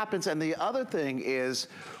what happens, and the other thing is,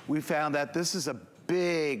 we found that this is a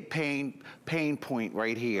big pain point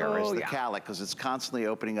right here is the cowlick, because it's constantly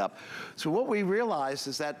opening up. So what we realized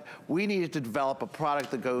is that we needed to develop a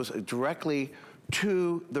product that goes directly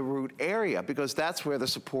to the root area, because that's where the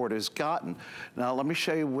support is gotten. Now let me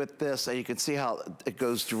show you with this, and you can see how it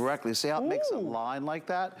goes directly. See how it makes a line like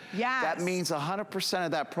that? Yes. That means 100%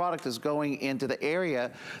 of that product is going into the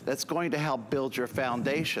area that's going to help build your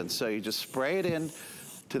foundation. So you just spray it in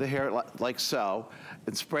to the hair like so,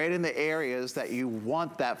 and spray it in the areas that you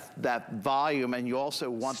want that volume, and you also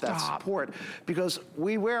want that support, because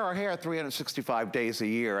we wear our hair 365 days a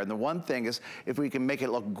year, and the one thing is if we can make it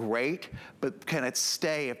look great, but can it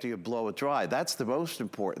stay after you blow it dry? That's the most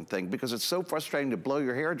important thing, because it's so frustrating to blow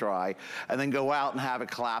your hair dry and then go out and have it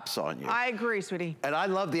collapse on you. I agree, sweetie. And I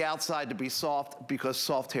love the outside to be soft, because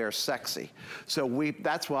soft hair is sexy. So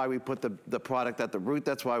that's why we put the product at the root.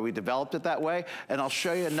 That's why we developed it that way. And I'll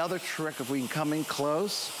show you another trick if we can come in close.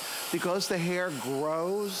 Because the hair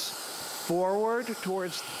grows forward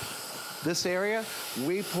towards this area,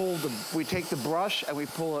 we take the brush and we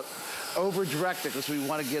pull it over directed, because we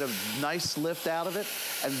want to get a nice lift out of it,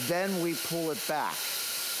 and then we pull it back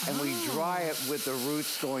and we dry it with the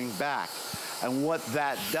roots going back. And what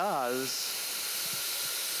that does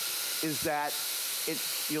is that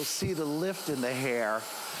you'll see the lift in the hair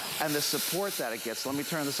and the support that it gets. Let me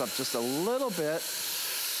turn this up just a little bit.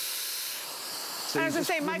 So I was going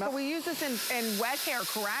to say, Michael, we use this in wet hair,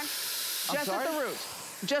 correct? Just at the root.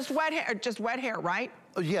 Just wet hair, right?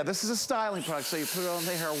 Oh, yeah, this is a styling product. So you put it on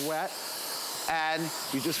the hair wet, and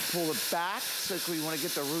you just pull it back. So you want to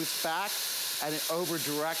get the roots back, and over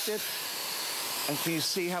direct it. And can you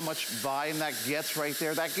see how much volume that gets right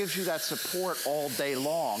there? That gives you that support all day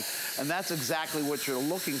long. And that's exactly what you're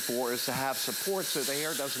looking for, is to have support so the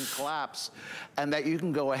hair doesn't collapse, and that you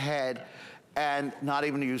can go ahead and not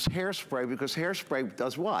even use hairspray, because hairspray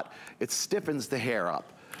does what? It stiffens the hair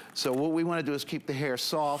up. So what we want to do is keep the hair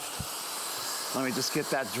soft. Let me just get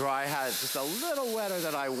that dry. I had it just a little wetter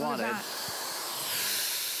than I wanted.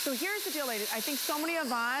 So here's the deal, ladies. I think so many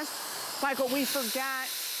of us, Michael, we forget,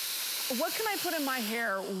 what can I put in my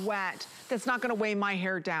hair wet that's not gonna weigh my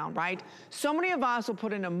hair down, right? So many of us will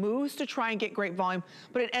put in a mousse to try and get great volume,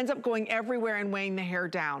 but it ends up going everywhere and weighing the hair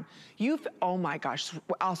down. Oh my gosh,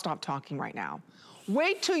 I'll stop talking right now.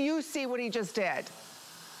 Wait till you see what he just did.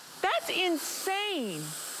 That's insane.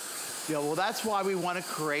 Yeah, well, that's why we want to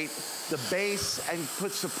create the base and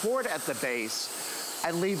put support at the base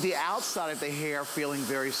and leave the outside of the hair feeling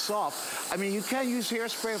very soft. I mean, you can use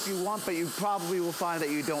hairspray if you want, but you probably will find that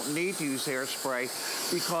you don't need to use hairspray,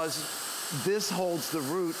 because this holds the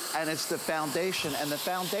root and it's the foundation. And the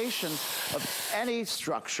foundation of any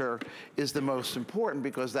structure is the most important,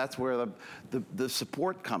 because that's where the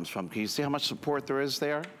support comes from. Can you see how much support there is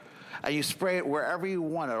there? And you spray it wherever you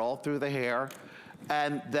want it, all through the hair,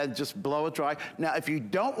 and then just blow it dry. Now, if you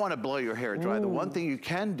don't want to blow your hair dry, the one thing you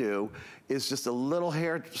can do is just a little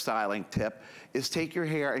hair styling tip, is take your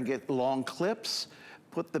hair and get long clips,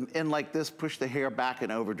 put them in like this, push the hair back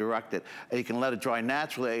and over direct it, and you can let it dry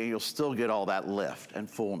naturally, and you'll still get all that lift and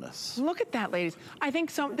fullness. Look at that, ladies. I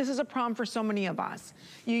think this is a problem for so many of us.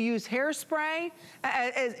 You use hairspray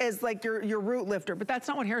as like your root lifter, but that's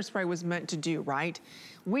not what hairspray was meant to do, right?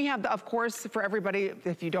 We have, of course, for everybody,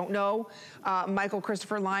 if you don't know, Michael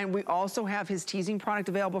Christopher line, we also have his teasing product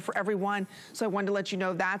available for everyone. So I wanted to let you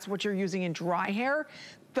know that's what you're using in dry hair.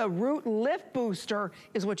 The Root Lift Booster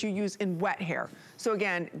is what you use in wet hair. So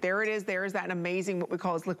again, there it is. There is that amazing, what we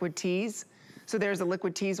call as liquid tease. So there's the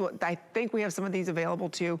liquid tease. I think we have some of these available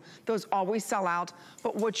too. Those always sell out.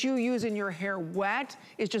 But what you use in your hair wet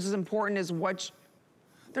is just as important as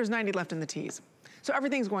there's 90 left in the tease. So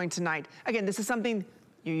everything's going tonight. Again, this is something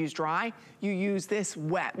you use dry, you use this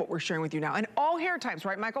wet, what we're sharing with you now. And all hair types,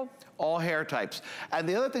 right, Michael? All hair types. And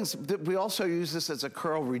the other things, we also use this as a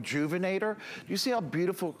curl rejuvenator. Do you see how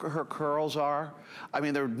beautiful her curls are? I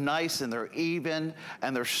mean, they're nice and they're even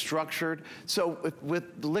and they're structured. So with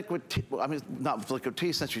liquid tea, I mean, not with liquid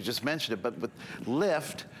tea since you just mentioned it, but with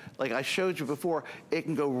Lift, like I showed you before, it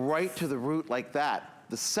can go right to the root like that.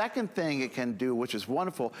 The second thing it can do, which is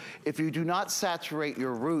wonderful, if you do not saturate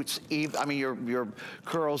your roots, your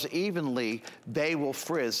curls evenly, they will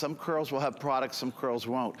frizz. Some curls will have products, some curls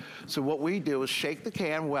won't. So what we do is shake the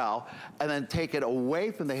can well, and then take it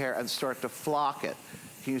away from the hair and start to flock it.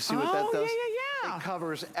 Can you see what that does? Yeah. It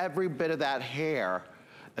covers every bit of that hair.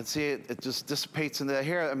 And see, it just dissipates into the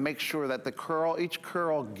hair and makes sure that each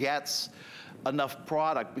curl gets enough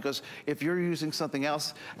product, because if you're using something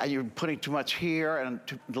else and you're putting too much here and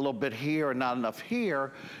a little bit here and not enough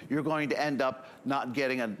here, you're going to end up not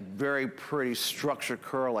getting a very pretty structured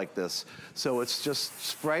curl like this. So it's just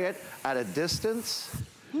spray it at a distance.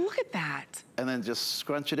 Look at that. And then just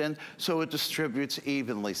scrunch it in so it distributes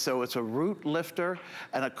evenly. So it's a root lifter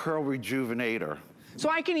and a curl rejuvenator. So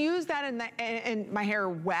I can use that in my hair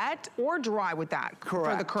wet or dry with that.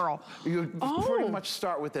 Correct. For the curl. You pretty much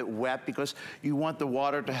start with it wet because you want the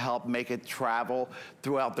water to help make it travel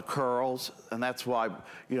throughout the curls, and that's why,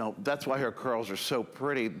 that's why her curls are so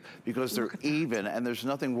pretty, because they're even, and there's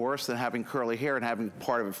nothing worse than having curly hair and having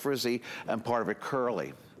part of it frizzy and part of it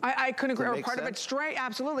curly. I couldn't agree. Or part of it's straight,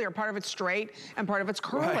 absolutely, or part of it's straight and part of it's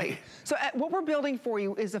curly. Right. So what we're building for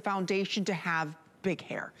you is a foundation to have big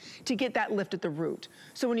hair, to get that lift at the root.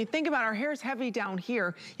 So when you think about our hair is heavy down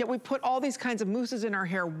here, yet we put all these kinds of mousses in our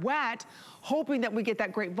hair wet, hoping that we get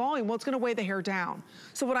that great volume. Well, it's gonna weigh the hair down.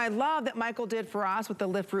 So what I love that Michael did for us with the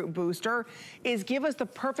Lift Root Booster is give us the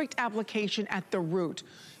perfect application at the root.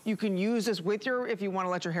 You can use this with if you want to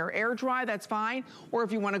let your hair air dry, that's fine. Or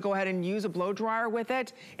if you want to go ahead and use a blow dryer with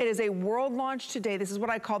it. It is a world launch today. This is what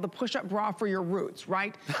I call the push-up bra for your roots,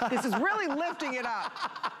 right? This is really lifting it up.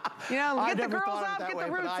 Get the girls up, get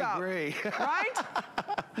the roots up. I agree. Right?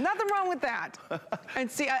 Nothing wrong with that. And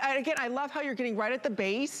see, again, I love how you're getting right at the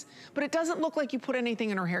base, but it doesn't look like you put anything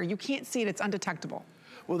in her hair. You can't see it, it's undetectable.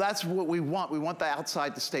 Well, that's what we want. We want the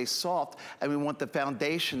outside to stay soft, and we want the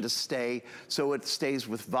foundation to stay so it stays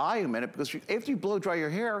with volume in it, because if you blow dry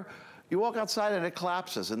your hair, you walk outside and it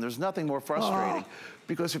collapses, and there's nothing more frustrating.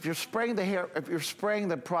 Because if you're spraying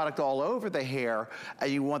the product all over the hair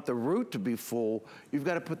and you want the root to be full, you've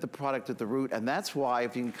got to put the product at the root. And that's why,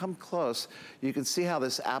 if you can come close, you can see how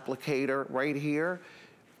this applicator right here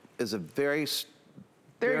is a very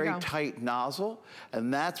tight nozzle,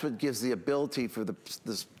 and that's what gives the ability for the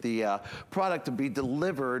product to be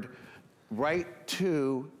delivered right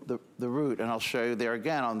to the root. And I'll show you there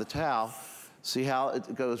again on the towel. See how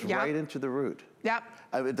it goes right into the root. Yep.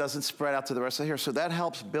 It doesn't spread out to the rest of the hair. So that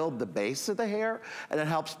helps build the base of the hair, and it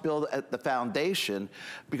helps build the foundation,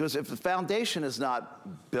 because if the foundation is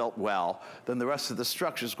not built well, then the rest of the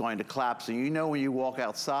structure is going to collapse. And when you walk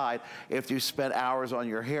outside, if you spend hours on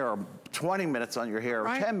your hair, or 20 minutes on your hair,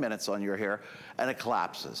 or 10 minutes on your hair, and it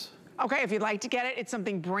collapses. Okay, if you'd like to get it, it's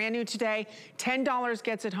something brand new today. $10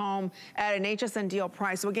 gets it home at an HSN deal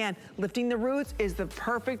price. So again, lifting the roots is the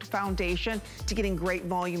perfect foundation to getting great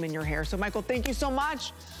volume in your hair. So Michael, thank you so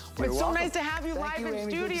much. It's so nice to have you live in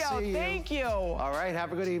studio. Thank you. All right,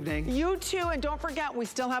 have a good evening. You too, and don't forget, we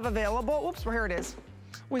still have available, oops, here it is.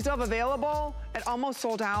 We still have available, it almost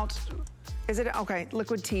sold out. Is it, okay,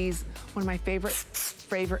 Liquid Teas, one of my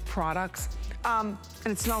favorite products. And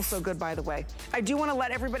it smells so good, by the way. I do want to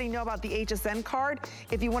let everybody know about the HSN card.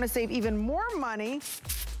 If you want to save even more money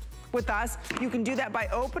with us, you can do that by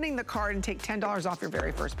opening the card and take $10 off your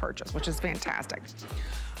very first purchase, which is fantastic.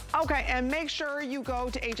 Okay, and make sure you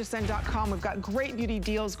go to hsn.com. We've got great beauty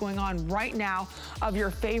deals going on right now of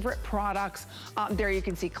your favorite products. There you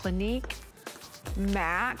can see Clinique,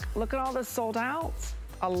 MAC. Look at all this sold out.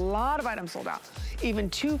 A lot of items sold out. Even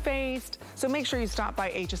Too Faced. So make sure you stop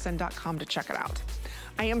by hsn.com to check it out.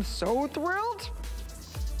 I am so thrilled,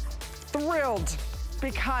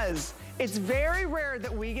 because it's very rare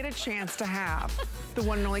that we get a chance to have the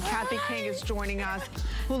one and only Kathy King is joining us,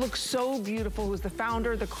 who looks so beautiful, who's the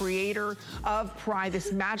founder, the creator of Pride,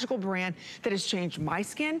 this magical brand that has changed my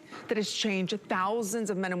skin, that has changed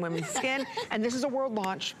thousands of men and women's skin, and this is a world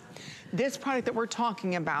launch. This product that we're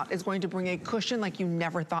talking about is going to bring a cushion like you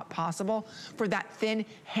never thought possible for that thin,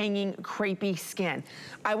 hanging, crepey skin.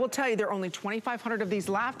 I will tell you, there are only 2,500 of these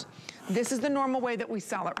left. This is the normal way that we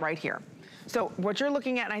sell it right here. So what you're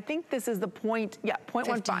looking at, and I think this is the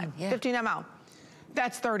 0.15, 15 ml.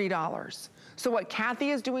 That's $30. So what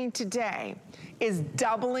Kathy is doing today is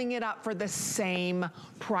doubling it up for the same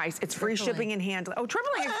price. It's free shipping and handling. Oh,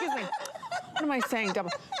 tripling, excuse me. What am I saying?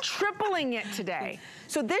 Double. Tripling it today.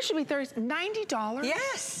 So this should be $90.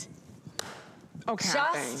 Yes. Okay.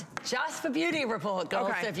 Just for Beauty Report, girls.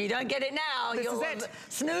 Okay. If you don't get it now, you'll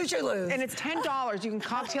snooze, you lose. And it's $10. You can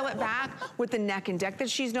cocktail it back with the neck and deck that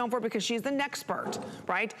she's known for because she's the neck expert,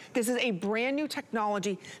 right? This is a brand new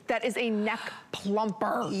technology that is a neck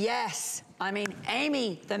plumper. Yes. I mean,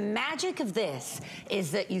 Amy, the magic of this is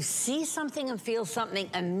that you see something and feel something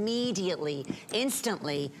immediately,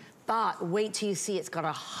 instantly, but wait till you see it's got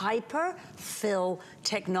a hyper fill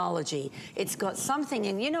technology. It's got something,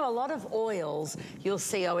 and you know, a lot of oils, you'll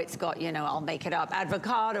see, oh, it's got, you know, I'll make it up,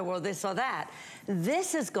 avocado or this or that.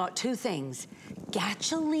 This has got two things.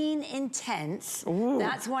 Gasoline intense,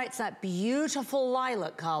 that's why it's that beautiful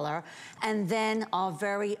lilac color, and then our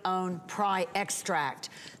very own Pry extract.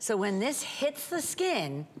 So when this hits the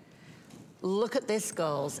skin, look at this,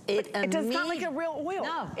 girls. It does not like a real oil.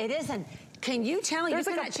 No, it isn't. Can you tell? There's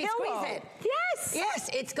You can like actually pillow. squeeze it. Yes. Yes,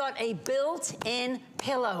 it's got a built-in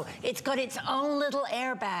pillow. It's got its own little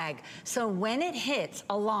airbag. So when it hits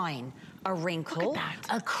a line, a wrinkle,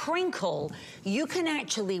 a crinkle, you can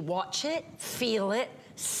actually watch it, feel it,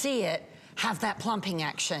 see it, have that plumping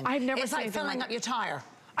action. I've never It's seen like anything filling like up your tire.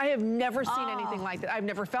 I have never seen anything like that. I've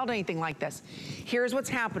never felt anything like this. Here's what's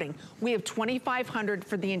happening. We have 2,500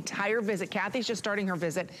 for the entire visit. Kathy's just starting her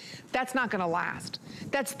visit. That's not gonna last.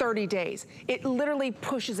 That's 30 days. It literally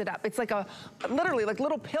pushes it up. It's like literally like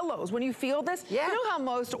little pillows. When you feel this, you know how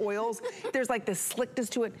most oils, there's like this slickness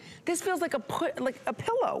to it. This feels like a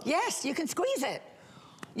pillow. Yes, you can squeeze it.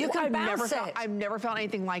 You can bounce it. I've never felt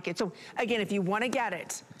anything like it. So again, if you wanna get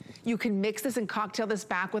it, you can mix this and cocktail this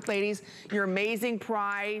back with, ladies, your amazing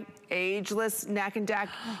Pry ageless neck and deck.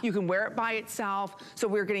 You can wear it by itself. So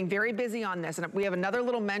we're getting very busy on this. And we have another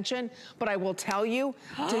little mention, but I will tell you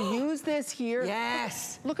to use this here.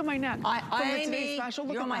 Yes. Look at my neck. Amy,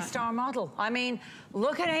 you're my star model. I mean,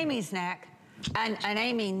 look at Amy's neck. And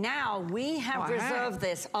Amy, now we have reserved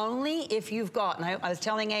this only if you've got, and I was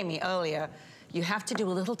telling Amy earlier, you have to do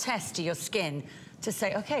a little test to your skin to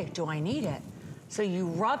say, okay, do I need it? So you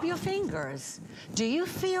rub your fingers. Do you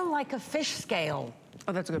feel like a fish scale?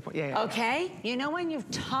 Oh, that's a good point. Yeah. Okay? You know when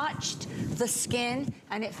you've touched the skin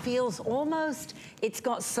and it feels almost, it's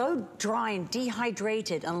got so dry and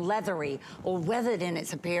dehydrated and leathery or weathered in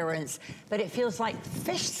its appearance, but it feels like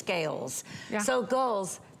fish scales. Yeah. So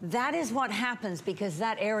girls, that is what happens because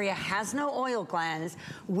that area has no oil glands.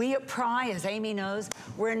 We at Pry, as Amy knows,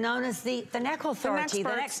 we're known as the neck authority, the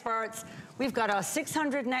neck experts. We've got our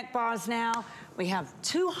 600 neck bars now. We have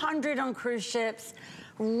 200 on cruise ships.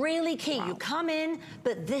 Really key, you come in,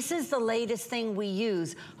 but this is the latest thing we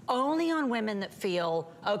use only on women that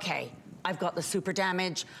feel, okay, I've got the super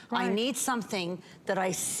damage. I need something that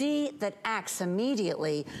I see that acts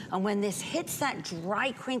immediately. And when this hits that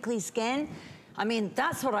dry, crinkly skin, I mean,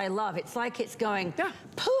 that's what I love. It's like it's going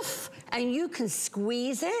poof, and you can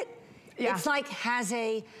squeeze it. Yeah. It's like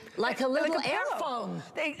like a little air foam.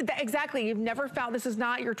 Exactly, you've never found, this is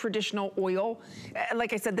not your traditional oil.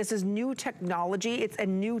 Like I said, this is new technology. It's a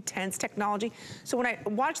new tense technology. So when I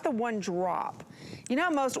watch the one drop, you know how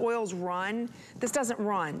most oils run? This doesn't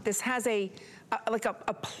run. This has like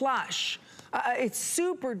a plush. It's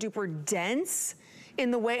super duper dense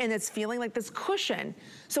in the way, and it's feeling like this cushion.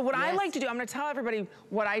 So what I like to do, I'm gonna tell everybody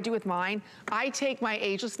what I do with mine. I take my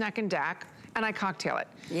ageless neck and deck, and I cocktail it.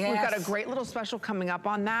 Yes. We've got a great little special coming up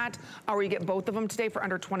on that, where you get both of them today for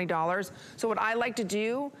under $20. So what I like to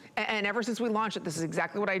do, and ever since we launched it, this is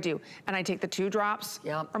exactly what I do. And I take the 2 drops,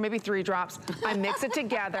 or maybe 3 drops, I mix it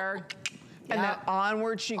together, and then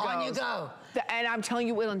onward she goes. On you go. And I'm telling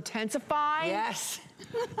you, it'll intensify. Yes.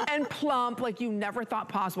 And plump like you never thought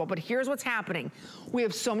possible. But here's what's happening. We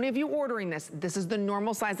have so many of you ordering this. This is the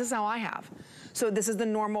normal size. This is how I have. So this is the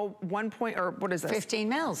normal 15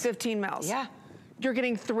 mils. 15 mils. Yeah. You're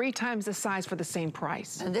getting 3 times the size for the same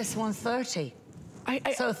price. And this one's 30.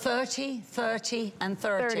 So 30, 30, and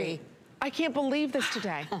 30. I can't believe this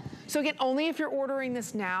today. So again, only if you're ordering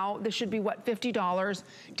this now, this should be what, $50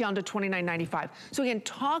 down to $29.95. So again,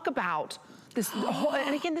 talk about this whole,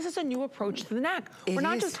 and again, this is a new approach to the neck. We're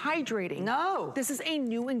not just hydrating. No. This is a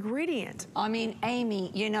new ingredient. I mean,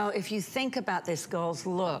 Amy, you know, if you think about this, girls,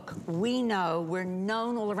 look, we know, we're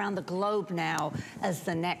known all around the globe now as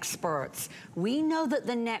the neck experts. We know that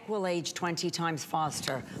the neck will age 20 times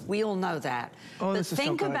faster. We all know that. Oh, but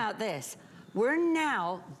think about this. We're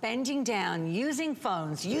now bending down, using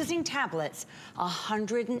phones, using tablets,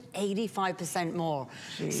 185% more.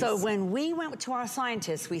 Jeez. So when we went to our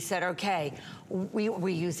scientists, we said, okay, we're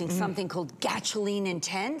using something called Gasoline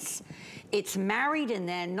Intense. It's married in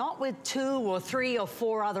there, not with 2 or 3 or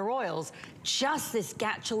 4 other oils, just this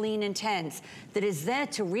Gasoline Intense that is there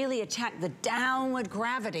to really attack the downward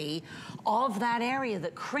gravity of that area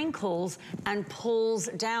that crinkles and pulls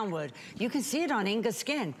downward. You can see it on Inga's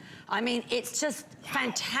skin. I mean, it's just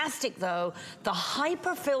fantastic though. The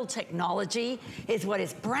Hyperfill technology is what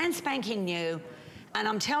is brand spanking new. And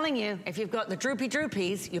I'm telling you, if you've got the droopy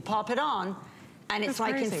droopies, you pop it on, and it's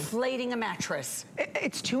like inflating a mattress.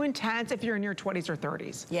 It's too intense if you're in your 20s or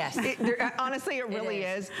 30s. Yes. Honestly, it really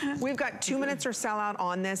is. We've got 2 minutes or sell out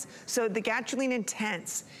on this. So the Gasoline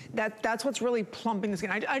Intense, that's what's really plumping the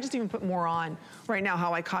skin. I just even put more on right now,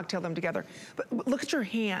 how I cocktail them together. But look at your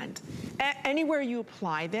hand. Anywhere you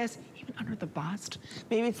apply this, even under the bust,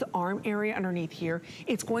 maybe it's the arm area underneath here,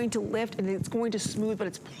 it's going to lift and it's going to smooth, but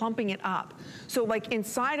it's plumping it up. So like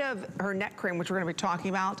inside of her neck cream, which we're gonna be talking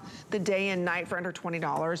about, the day and night for under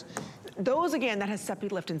 $20, those again, that has Seppi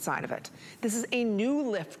Lift inside of it. This is a new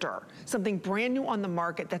lifter, something brand new on the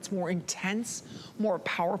market that's more intense, more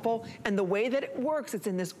powerful, and the way that it works, it's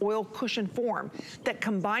in this oil cushion form that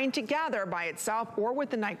combined together by itself or with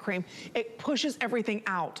the night cream, it pushes everything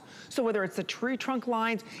out. So whether it's the tree trunk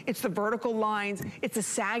lines, it's the vertical lines, it's the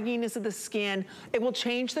sagginess of the skin, it will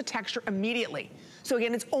change the texture immediately. So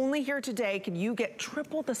again, it's only here today. Can you get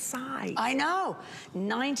triple the size? I know,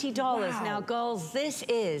 $90. Wow. Now, girls, this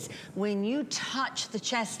is when you touch the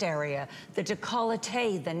chest area, the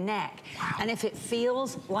décolleté, the neck, and if it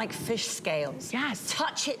feels like fish scales,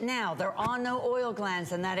 touch it now. There are no oil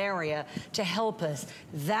glands in that area to help us.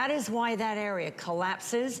 That is why that area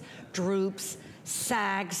collapses, droops,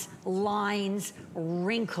 sags, lines,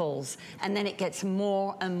 wrinkles, and then it gets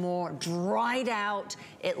more and more dried out.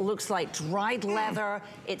 It looks like dried leather.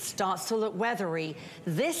 It starts to look weathery.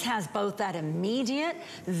 This has both that immediate,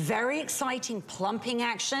 very exciting plumping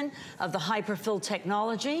action of the Hyperfill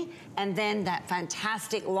technology, and then that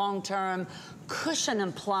fantastic long-term cushion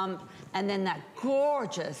and plump, and then that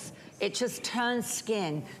gorgeous, it just turns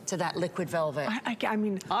skin to that liquid velvet. I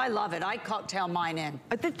mean, I love it. I cocktail mine in.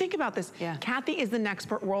 Think about this. Kathy is the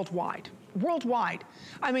Nexpert worldwide. Worldwide.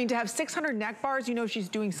 I mean, to have 600 neck bars, you know she's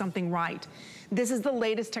doing something right. This is the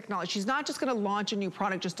latest technology. She's not just gonna launch a new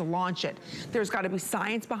product just to launch it. There's gotta be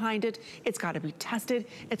science behind it. It's gotta be tested.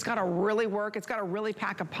 It's gotta really work. It's gotta really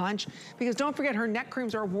pack a punch. Because don't forget, her neck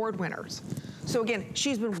creams are award winners. So again,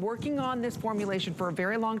 she's been working on this formulation for a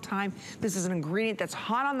very long time. This is an ingredient that's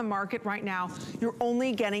hot on the market right now. You're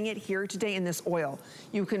only getting it here today in this oil.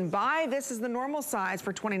 You can buy this as the normal size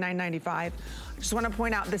for $29.95. I just wanna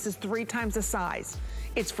point out, this is 3 times the size.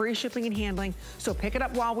 It's free shipping and handling, so pick it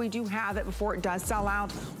up while we do have it before it does sell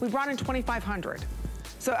out. We brought in 2,500.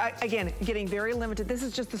 So again, getting very limited. This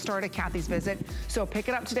is just the start of Kathy's visit. So pick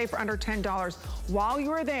it up today for under $10 while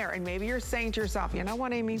you're there. And maybe you're saying to yourself, you know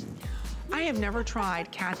what, Amy? I have never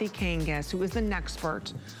tried Kathy Kangas, who is the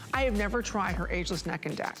Nexpert. I have never tried her Ageless Neck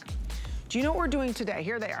and Deck. Do you know what we're doing today?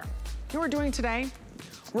 Here they are. You know what we're doing today?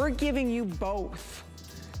 We're giving you both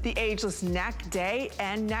the Ageless Neck Day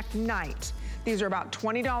and Neck Night. These are about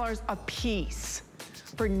 $20 a piece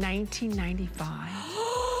for $19.95.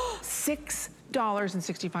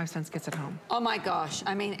 $6.65 gets it home. Oh my gosh.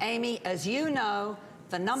 I mean, Amy, as you know,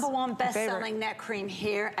 the #1 best-selling neck cream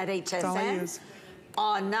here at HSN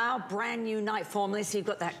are now brand new night formulas. So you've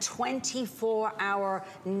got that 24-hour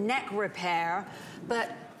neck repair.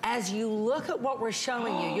 But as you look at what we're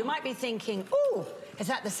showing you, you might be thinking, ooh, is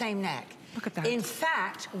that the same neck? Look at that. In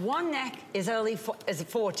fact, one neck is early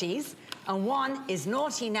 40s, and one is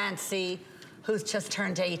naughty Nancy, who's just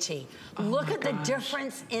turned 80. Look at the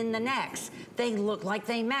difference in the necks. They look like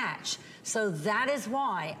they match. So that is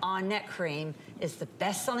why our neck cream is the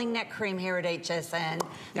best-selling neck cream here at HSN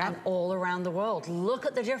and all around the world. Look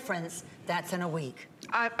at the difference. That's in a week.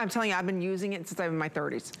 I'm telling you, I've been using it since I'm in my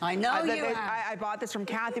 30s. I know you have. I bought this from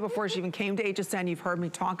Kathy before she even came to HSN. You've heard me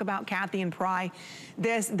talk about Kathy and Pry.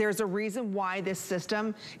 There's a reason why this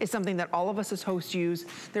system is something that all of us as hosts use.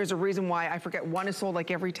 There's a reason why, I forget, one is sold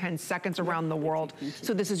like every 10 seconds around the world.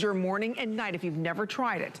 So this is your morning and night if you've never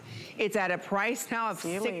tried it. It's at a price now of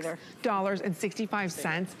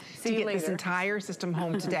 $6.65 to get this entire system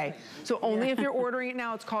home today. So only if you're ordering it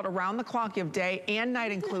now. It's called Around the Clock. You have day and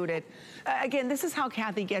night included. Again, this is how Kathy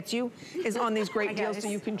Kathy gets you is on these great deals so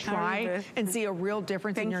you can try and see a real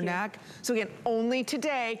difference in your neck. So again, only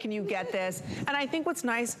today can you get this. And I think what's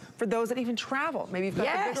nice for those that even travel, maybe you've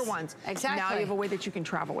got the bigger ones. Exactly. Now you have a way that you can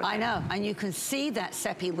travel with it. I know, and you can see that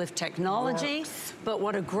Seppi Lift technology, but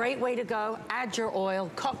what a great way to go. Add your oil,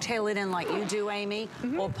 cocktail it in like you do, Amy,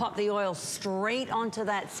 or pop the oil straight onto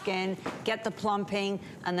that skin, get the plumping,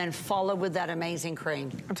 and then follow with that amazing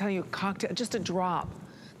cream. I'm telling you, cocktail, just a drop.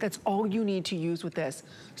 That's all you need to use with this.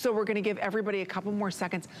 So we're gonna give everybody a couple more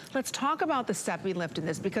seconds. Let's talk about the Seppi Lift in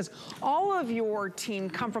this, because all of your team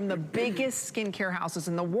come from the biggest skincare houses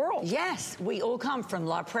in the world. Yes, we all come from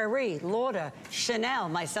La Prairie, Lauder, Chanel,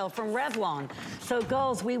 myself from Revlon. So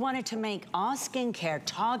girls, we wanted to make our skincare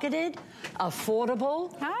targeted,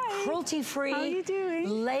 affordable, cruelty-free, how are you doing?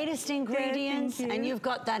 Latest ingredients, Good, thank you. and you've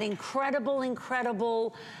got that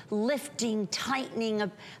incredible lifting,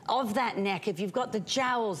 tightening of that neck. If you've got the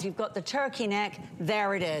jowls, you've got the turkey neck,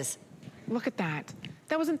 there it is. Look at that.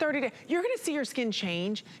 That was in 30 days. You're gonna see your skin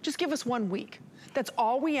change. Just give us 1 week. That's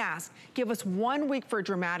all we ask. Give us 1 week for a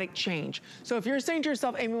dramatic change. So if you're saying to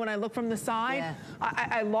yourself, Amy, when I look from the side,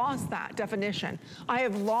 I lost that definition. I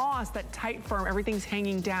have lost that tight, firm, everything's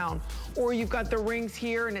hanging down. Or you've got the rings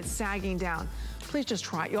here and it's sagging down. Please just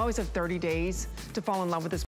try it. You always have 30 days to fall in love with this